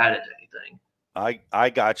don't get added to anything. I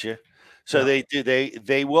got you. So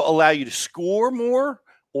they will allow you to score more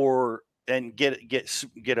and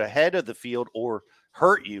get ahead of the field or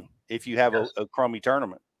hurt you if you have a crummy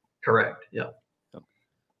tournament. Correct. Yeah.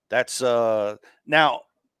 That's now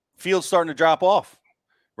field's starting to drop off.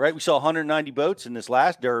 Right, we saw 190 boats in this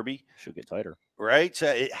last Derby. Should get tighter, right?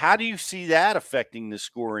 So, how do you see that affecting the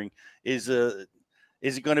scoring? Is it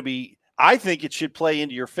going to be? I think it should play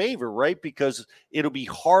into your favor, right? Because it'll be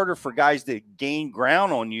harder for guys to gain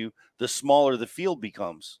ground on you the smaller the field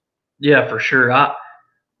becomes. Yeah, for sure. I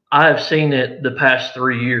have seen it the past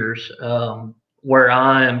 3 years where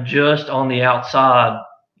I am just on the outside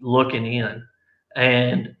looking in,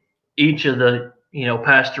 and each of the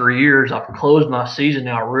past 3 years, I've closed my season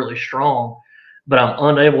out really strong, but I'm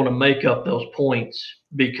unable to make up those points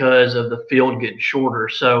because of the field getting shorter.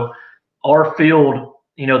 So our field,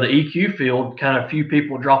 the EQ field, kind of few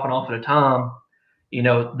people dropping off at a time,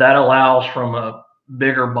 that allows from a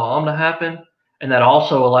bigger bomb to happen. And that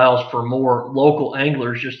also allows for more local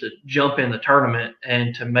anglers just to jump in the tournament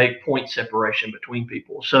and to make point separation between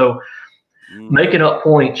people. So making up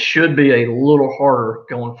points should be a little harder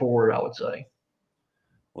going forward, I would say.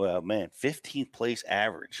 Well, man, 15th place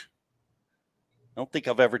average. I don't think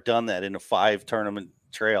I've ever done that in a 5 tournament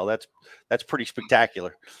trail. That's pretty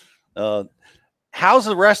spectacular. How's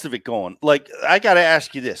the rest of it going? Like, I got to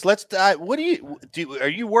ask you this. What do you do? Are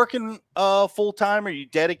you working full time? Are you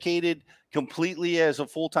dedicated completely as a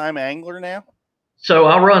full-time angler now? So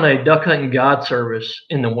I run a duck hunting guide service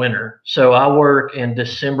in the winter. So I work in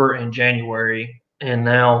December and January, and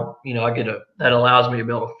now that allows me to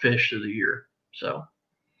be able to fish through the year. So.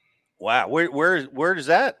 Wow, where does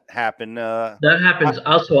that happen? That happens.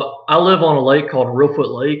 I live on a lake called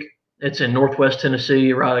Reelfoot Lake. It's in Northwest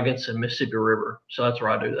Tennessee, right against the Mississippi River. So that's where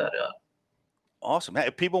I do that at. Awesome. Hey,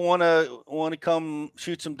 if people want to come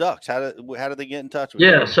shoot some ducks, how do they get in touch with you?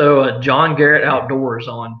 Yeah, so John Garrett Outdoors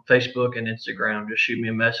on Facebook and Instagram. Just shoot me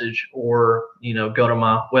a message, or go to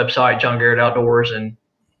my website, John Garrett Outdoors, and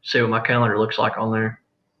see what my calendar looks like on there.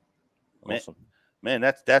 Awesome. Man,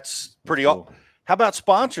 that's pretty cool. How about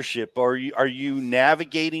sponsorship? Are you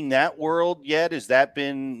navigating that world yet? Has that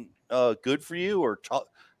been good for you, or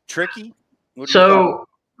tricky? So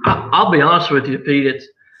I'll be honest with you, Pete.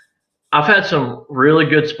 I've had some really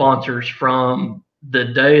good sponsors from the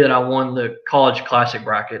day that I won the College Classic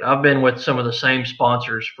bracket. I've been with some of the same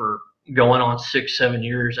sponsors for going on 6, 7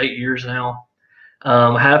 years, 8 years now.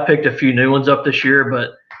 I have picked a few new ones up this year,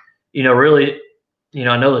 but really,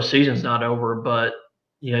 I know the season's not over, but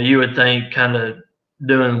you would think kind of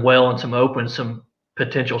doing well in some opens, some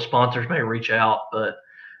potential sponsors may reach out, but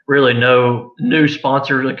really no new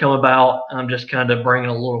sponsors that come about. I'm just kind of bringing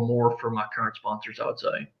a little more for my current sponsors, I would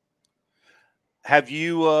say. Have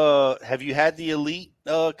you had the elite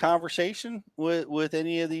conversation with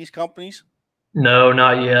any of these companies? No,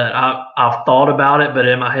 not yet. I've thought about it, but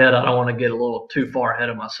in my head, I don't want to get a little too far ahead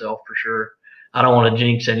of myself for sure. I don't want to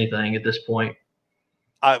jinx anything at this point.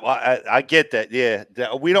 I get that. Yeah,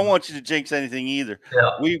 we don't want you to jinx anything either.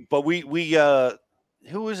 Yeah. We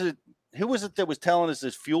who was it? Who was it that was telling us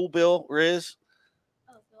this fuel bill, Riz?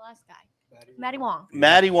 Oh, the last guy, Matty Wong.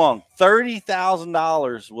 Matty Wong,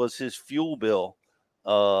 $30,000 was his fuel bill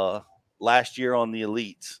last year on the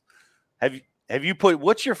elites. Have you put,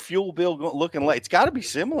 what's your fuel bill looking like? It's got to be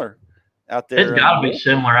similar out there. It's got to be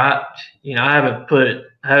similar. I haven't put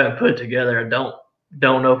it together. I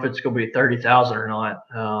don't know if it's going to be 30,000 or not.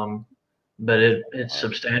 But it's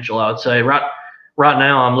substantial, I would say. Right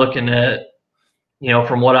now, I'm looking at,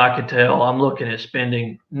 from what I could tell, I'm looking at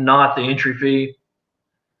spending not the entry fee,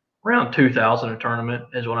 around $2,000 a tournament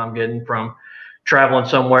is what I'm getting from traveling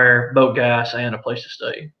somewhere, boat gas, and a place to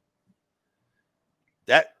stay.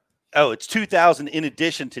 It's $2,000 in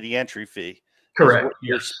addition to the entry fee. Correct. What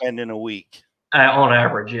you're spending a week on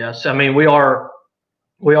average. Yes. I mean, we are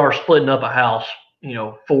splitting up a house,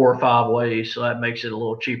 4 or 5 ways, so that makes it a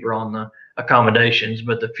little cheaper on the accommodations.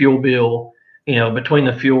 But the fuel bill, between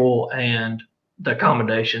the fuel and the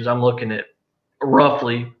accommodations, I'm looking at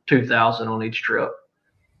roughly $2,000 on each trip.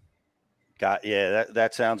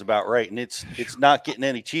 That sounds about right, and it's not getting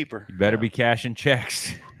any cheaper. You better be cashing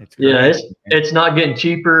checks. It's not getting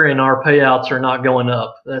cheaper, and our payouts are not going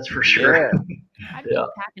up. That's for sure. I'd be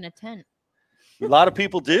packing a tent. A lot of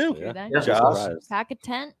people do. Pack a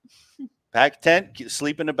tent. Pack a tent,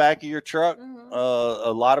 sleep in the back of your truck. Mm-hmm.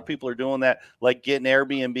 A lot of people are doing that, like getting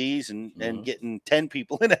Airbnbs and getting 10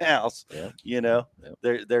 people in a house. Yeah.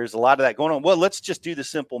 There's a lot of that going on. Well, let's just do the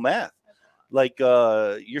simple math. Like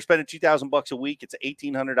you're spending $2,000 a week. It's an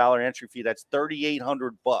 $1,800 entry fee. That's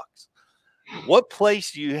 $3,800. What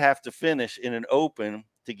place do you have to finish in an open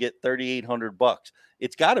to get $3,800?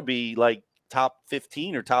 It's got to be like top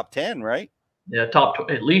 15 or top 10, right? Yeah,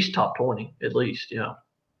 at least top 20, at least. Yeah.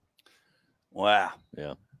 Wow.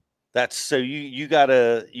 Yeah. That's so you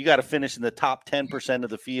gotta finish in the top 10% of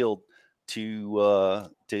the field to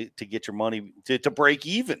get your money to break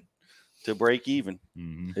even.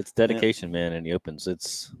 Mm-hmm. It's dedication, man. In the opens,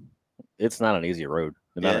 it's not an easy road.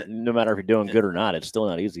 No matter if you're doing good or not, it's still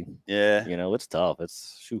not easy. Yeah, it's tough.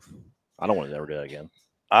 I don't want to ever do that again.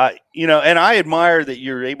 And I admire that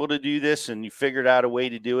you're able to do this and you figured out a way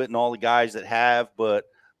to do it, and all the guys that have. But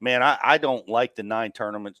man, I don't like the 9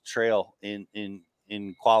 tournament trail in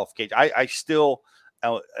qualification. I still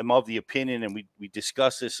am of the opinion, and we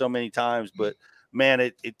discussed this so many times, but. Man,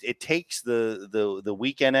 it takes the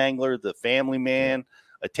weekend angler, the family man.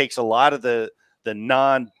 It takes a lot of the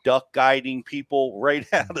non-duck guiding people right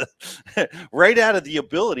out of the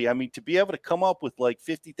ability. I mean, to be able to come up with like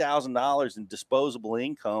 $50,000 in disposable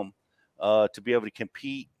income to be able to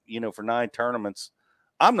compete, for 9 tournaments.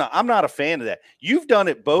 I'm not a fan of that. You've done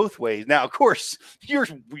it both ways. Now, of course,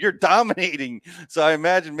 you're dominating, so I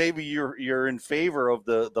imagine maybe you're in favor of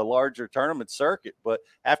the larger tournament circuit. But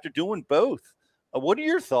after doing both. What are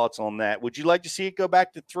your thoughts on that? Would you like to see it go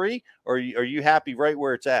back to 3, or are you happy right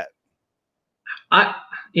where it's at? I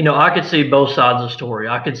could see both sides of the story.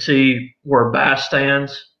 I could see where Bass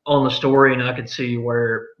stands on the story, and I could see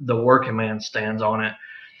where the working man stands on it.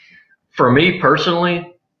 For me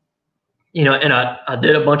personally, and I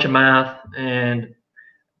did a bunch of math, and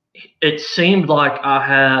it seemed like I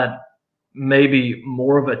had maybe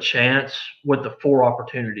more of a chance with the 4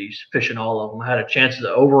 opportunities, fishing all of them. I had a chance at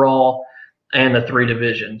the overall and the 3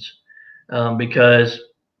 divisions, because,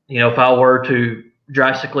 if I were to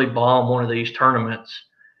drastically bomb one of these tournaments,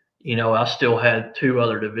 I still had 2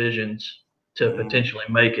 other divisions to potentially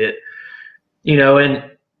make it,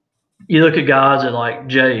 and you look at guys like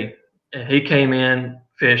Jay, and he came in,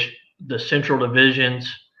 fished the central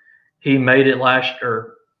divisions. He made it last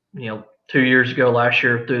 2 years ago, last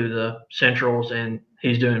year through the centrals, and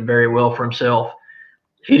he's doing very well for himself.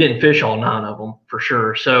 He didn't fish all 9 of them for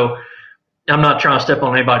sure. So, I'm not trying to step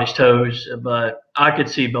on anybody's toes, but I could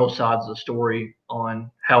see both sides of the story on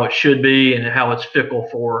how it should be and how it's fickle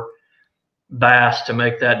for Bass to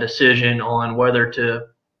make that decision on whether to,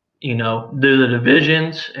 do the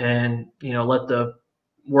divisions and, let the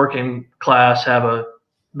working class have a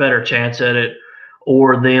better chance at it,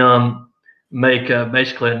 or them make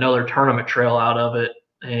basically another tournament trail out of it.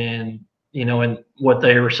 And, and what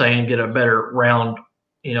they were saying, get a better round,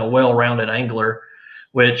 well-rounded angler,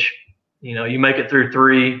 which, you make it through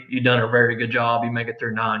 3, you've done a very good job. You make it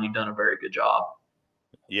through 9, you've done a very good job.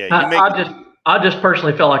 Yeah, I just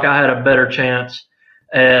personally felt like I had a better chance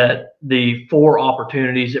at the 4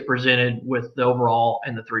 opportunities it presented with the overall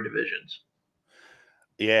and the 3 divisions.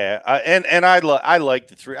 Yeah, and I like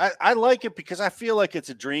the 3. I like it because I feel like it's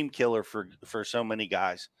a dream killer for so many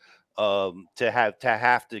guys to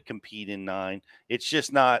have to compete in 9. It's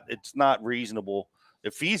just not reasonable,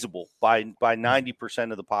 feasible by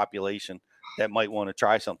 90% of the population that might want to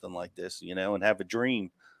try something like this, and have a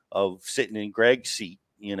dream of sitting in Greg's seat,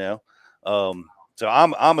 So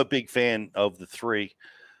I'm a big fan of the 3.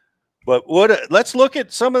 But let's look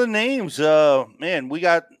at some of the names. Man, we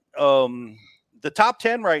got the top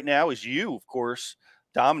 10 right now is you, of course,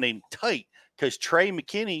 dominating tight, because Trey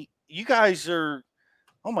McKinney, you guys are,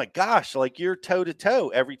 oh my gosh, like you're toe to toe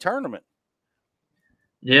every tournament.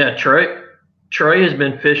 Yeah, Trey has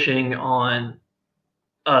been fishing on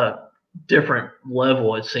a different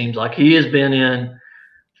level. It seems like he has been in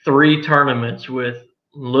 3 tournaments with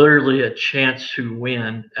literally a chance to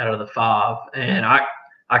win out of the 5. And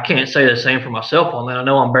I can't say the same for myself on that. I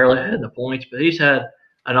know I'm barely ahead in the points, but he's had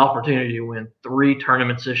an opportunity to win 3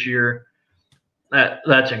 tournaments this year.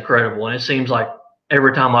 That's incredible. And it seems like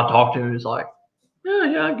every time I talk to him, he's like,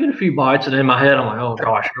 yeah, I get a few bites. And in my head, I'm like, oh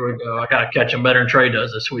gosh, here we go. I got to catch him better than Trey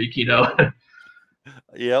does this week,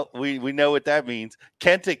 Yeah, we know what that means.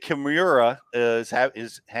 Kenta Kimura is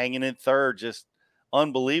hanging in 3rd, just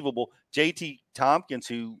unbelievable. JT Tompkins,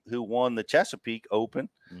 who won the Chesapeake Open,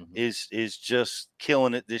 is just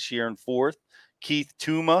killing it this year in 4th. Keith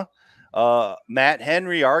Tuma, Matt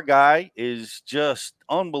Henry, our guy, is just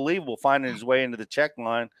unbelievable, finding his way into the check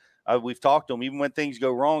line. We've talked to him. Even when things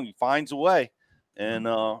go wrong, he finds a way. And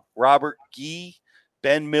Robert Gee,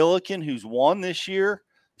 Ben Milliken, who's won this year,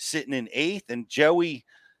 sitting in 8th, and Joey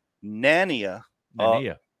Nania.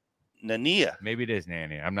 Nania. Maybe it is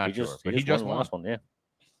Nania. I'm not sure. But he just won the last one, yeah.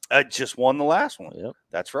 Just won the last one. Yep.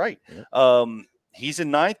 That's right. Yep. He's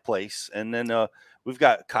in 9th place. And then we've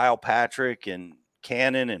got Kyle Patrick and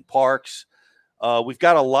Cannon and Parks. We've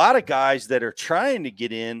got a lot of guys that are trying to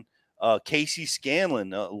get in. Casey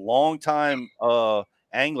Scanlon, a longtime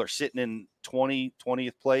angler, sitting in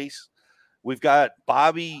 20th place. We've got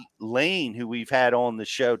Bobby Lane, who we've had on the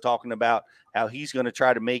show, talking about how he's going to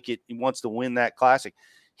try to make it. He wants to win that classic.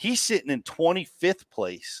 He's sitting in 25th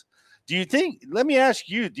place. Let me ask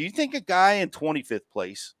you, do you think a guy in 25th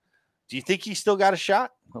place, do you think he's still got a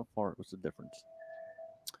shot? How far was the difference?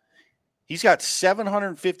 He's got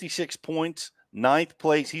 756 points, 9th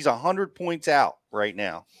place. He's 100 points out right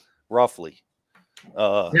now, roughly.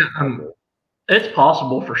 It's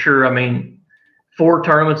possible for sure. I mean, 4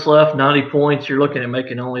 tournaments left, 90 points. You're looking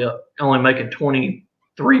at only making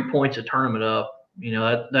 23 points a tournament up.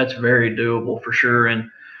 That's very doable for sure. And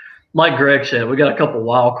like Greg said, we got a couple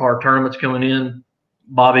wild card tournaments coming in.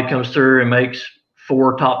 Bobby comes through and makes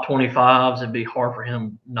 4 top 25s. It'd be hard for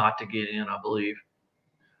him not to get in, I believe.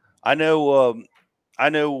 I know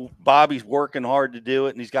Bobby's working hard to do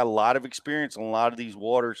it, and he's got a lot of experience in a lot of these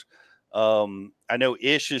waters. I know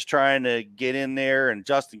Ish is trying to get in there, and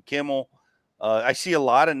Justin Kimmel. I see a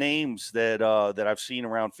lot of names that I've seen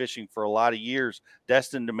around fishing for a lot of years.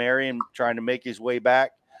 Destin DeMarion trying to make his way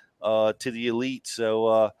back to the elite.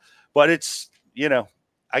 So, but it's,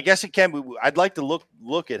 I guess it can be. I'd like to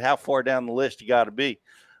look at how far down the list you got to be.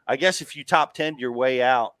 I guess if you top 10 your way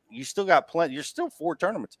out, you still got plenty. You're still 4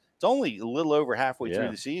 tournaments. It's only a little over halfway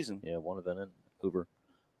through the season. Yeah, one event in Hoover.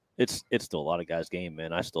 It's still a lot of guys' game,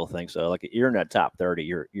 man. I still think so. Like, you're in that top 30,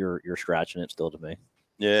 you're scratching it still to me.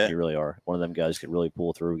 Yeah, you really are. One of them guys could really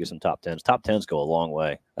pull through, get some top 10s. Top 10s go a long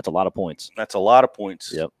way. That's a lot of points. That's a lot of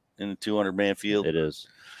points. Yep. In the 200-man field. It is.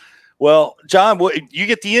 Well, John, you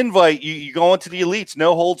get the invite. You go into the elites,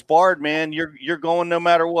 no holds barred, man. You're going no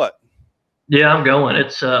matter what. Yeah, I'm going.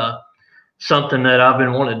 It's something that I've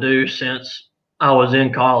been wanting to do since I was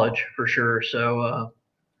in college for sure. So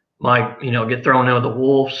might get thrown in with the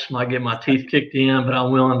wolves, might get my teeth kicked in, but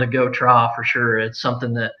I'm willing to go try for sure. It's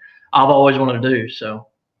something that I've always wanted to do. So.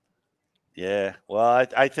 Yeah, well,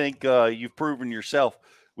 I think you've proven yourself.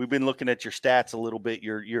 We've been looking at your stats a little bit.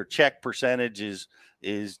 Your check percentage is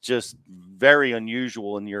is just very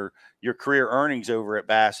unusual, and your career earnings over at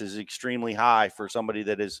Bass is extremely high for somebody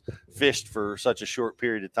that has fished for such a short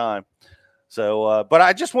period of time. So, but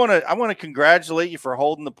I want to congratulate you for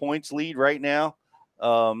holding the points lead right now.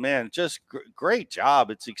 Man, just great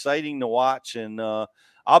job. It's exciting to watch, and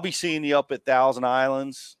I'll be seeing you up at Thousand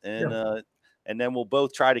Islands, and then we'll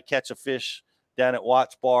both try to catch a fish down at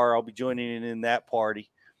Watts Bar. I'll be joining in that party.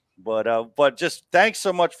 But just thanks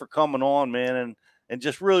so much for coming on, man, and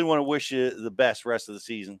just really want to wish you the best rest of the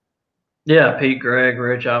season. Yeah, Pete, Greg,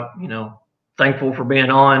 Rich, I'm thankful for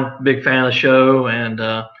being on. Big fan of the show, and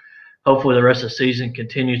hopefully the rest of the season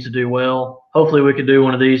continues to do well. Hopefully we could do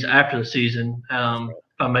one of these after the season if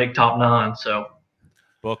I make top 9. So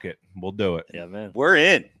book it. We'll do it. Yeah, man. We're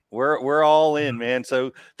in. We're all in, man.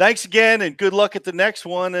 So thanks again, and good luck at the next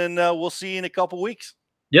one, and we'll see you in a couple weeks.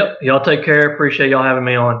 Yep. Y'all take care. Appreciate y'all having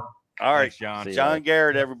me on. All right, Thanks, John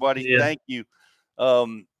Garrett, everybody. Yeah. Thank you.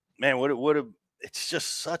 Man, it's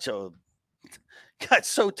just such a – it's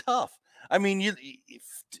so tough. I mean,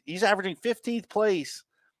 he's averaging 15th place,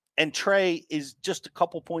 and Trey is just a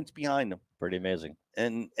couple points behind him. Pretty amazing.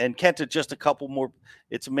 And Kenta just a couple more.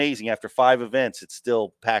 It's amazing. After 5 events, it's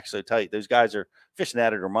still packed so tight. Those guys are fishing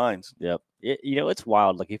out of their minds. Yep. It's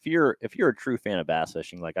wild. Like if you're a true fan of bass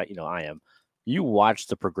fishing, like I am, you watch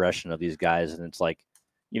the progression of these guys, and it's like,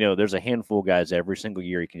 there's a handful of guys every single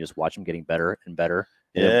year. You can just watch them getting better and better.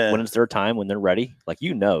 And when it's their time, when they're ready, like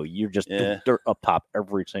you're just they're up top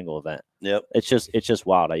every single event. Yep. It's just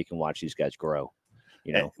wild how you can watch these guys grow.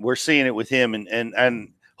 And we're seeing it with him,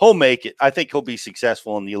 and he'll make it. I think he'll be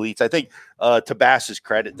successful in the elites. I think to Bass's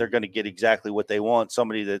credit, they're going to get exactly what they want.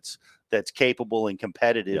 Somebody that's capable and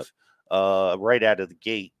competitive right out of the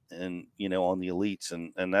gate, and on the elites,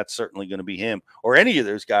 and that's certainly going to be him or any of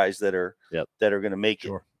those guys that are going to make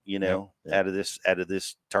it. Out of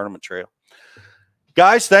this tournament trail.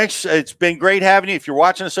 Guys, thanks. It's been great having you. If you're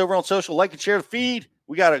watching us over on social, like and share the feed.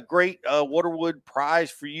 We got a great Waterwood prize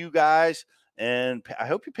for you guys, and I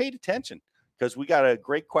hope you paid attention, because we got a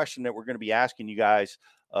great question that we're going to be asking you guys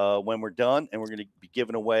when we're done, and we're going to be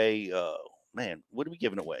giving away what are we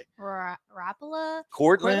giving away? Rapala,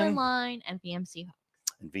 Cortland line, and VMC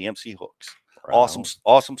hooks. Right.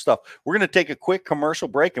 Awesome stuff. We're going to take a quick commercial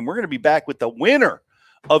break, and we're going to be back with the winner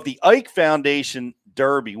of the Ike Foundation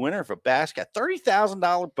Derby, winner of a bass, got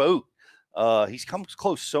 $30,000 boat. He's come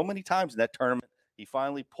close so many times in that tournament. He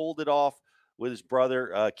finally pulled it off with his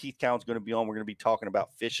brother. Keith Cowan's going to be on. We're going to be talking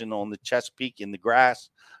about fishing on the Chesapeake in the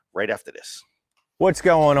grass right after this. What's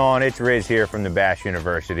going on? It's Riz here from the Bass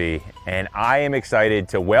University, and I am excited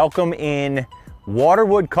to welcome in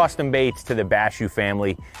Waterwood Custom Baits to the Bass U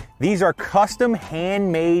family. These are custom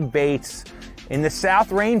handmade baits in the South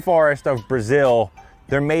Rainforest of Brazil.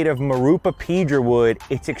 They're made of Marupa Pedra wood.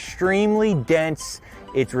 It's extremely dense,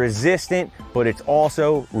 it's resistant, but it's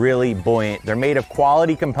also really buoyant. They're made of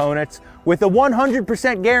quality components with a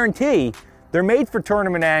 100% guarantee. They're made for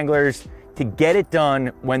tournament anglers to get it done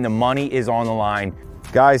when the money is on the line.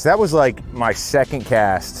 Guys, that was like my second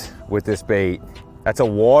cast with this bait. That's a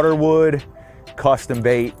Waterwood custom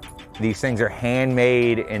bait. These things are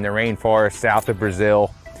handmade in the rainforest south of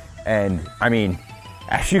Brazil. And I mean,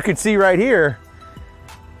 as you can see right here,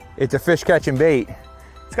 it's a fish catching bait.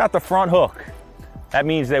 It's got the front hook. That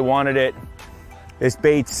means they wanted it. This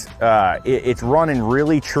bait's, it's running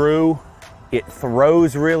really true. It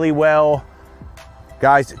throws really well.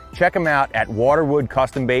 Guys, check them out at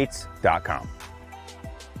waterwoodcustombaits.com.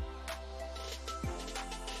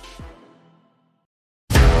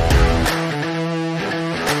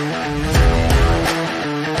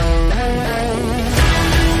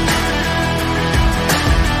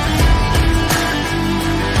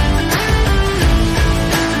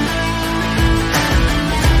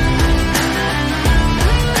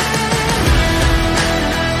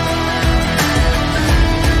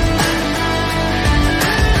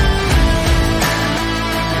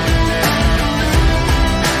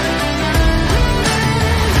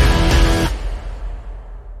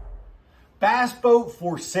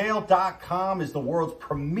 BassBoatForSale.com is the world's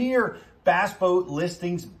premier bass boat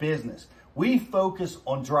listings business. We focus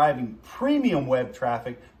on driving premium web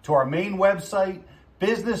traffic to our main website,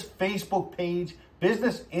 business Facebook page,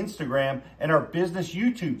 business Instagram, and our business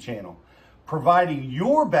YouTube channel, providing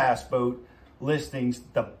your bass boat listings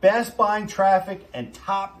the best buying traffic and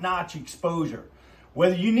top-notch exposure.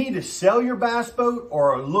 Whether you need to sell your bass boat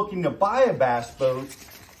or are looking to buy a bass boat,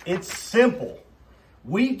 it's simple.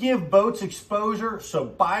 We give boats exposure so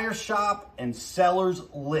buyers shop and sellers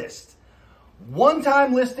list.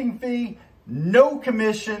 One-time listing fee, no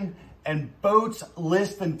commission, and boats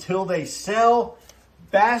list until they sell.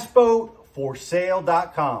 Bass Boat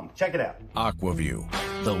forsale.com. Check it out.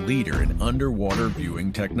 AquaView, the leader in underwater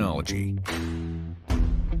viewing technology.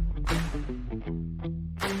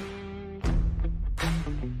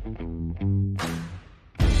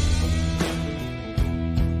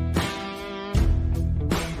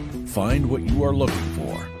 Find what you are looking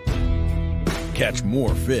for. Catch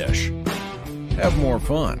more fish. Have more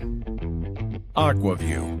fun.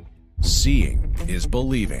 AquaView. Seeing is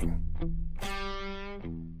believing.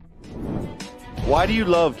 Why do you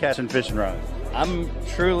love catching fishing rods? I'm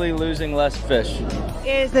truly losing less fish. It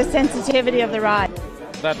is the sensitivity of the rod.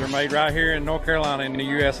 That they're made right here in North Carolina in the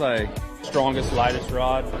USA. Strongest, lightest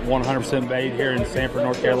rod, 100% made here in Sanford,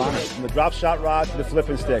 North Carolina. From the drop shot rod to the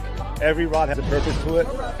flipping stick, every rod has a purpose to it,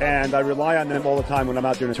 and I rely on them all the time when I'm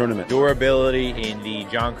out there in a tournament. Durability in the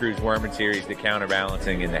John Cruz Worming series, the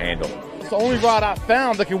counterbalancing in the handle. It's the only rod I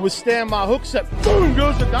found that can withstand my hook set. Boom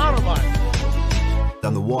goes the dynamite.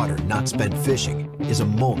 On the water, not spent fishing is a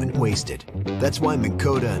moment wasted. That's why Minn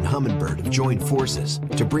Kota and Humminbird have joined forces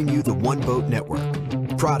to bring you the One Boat Network.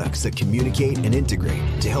 Products that communicate and integrate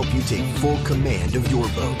to help you take full command of your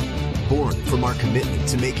boat. Born from our commitment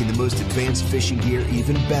to making the most advanced fishing gear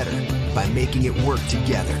even better by making it work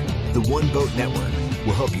together, the One Boat Network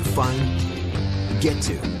will help you find, get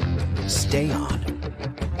to, stay on,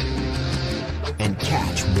 and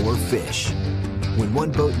catch more fish. When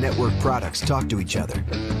One Boat Network products talk to each other,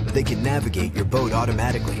 they can navigate your boat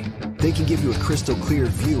automatically. They can give you a crystal clear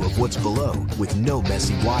view of what's below with no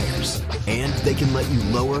messy wires. And they can let you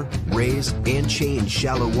lower, raise, and change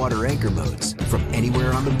shallow water anchor modes from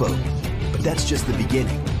anywhere on the boat. But that's just the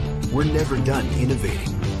beginning. We're never done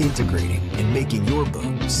innovating, integrating, and making your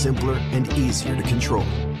boat simpler and easier to control.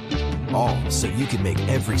 All so you can make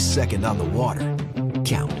every second on the water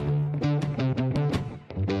count.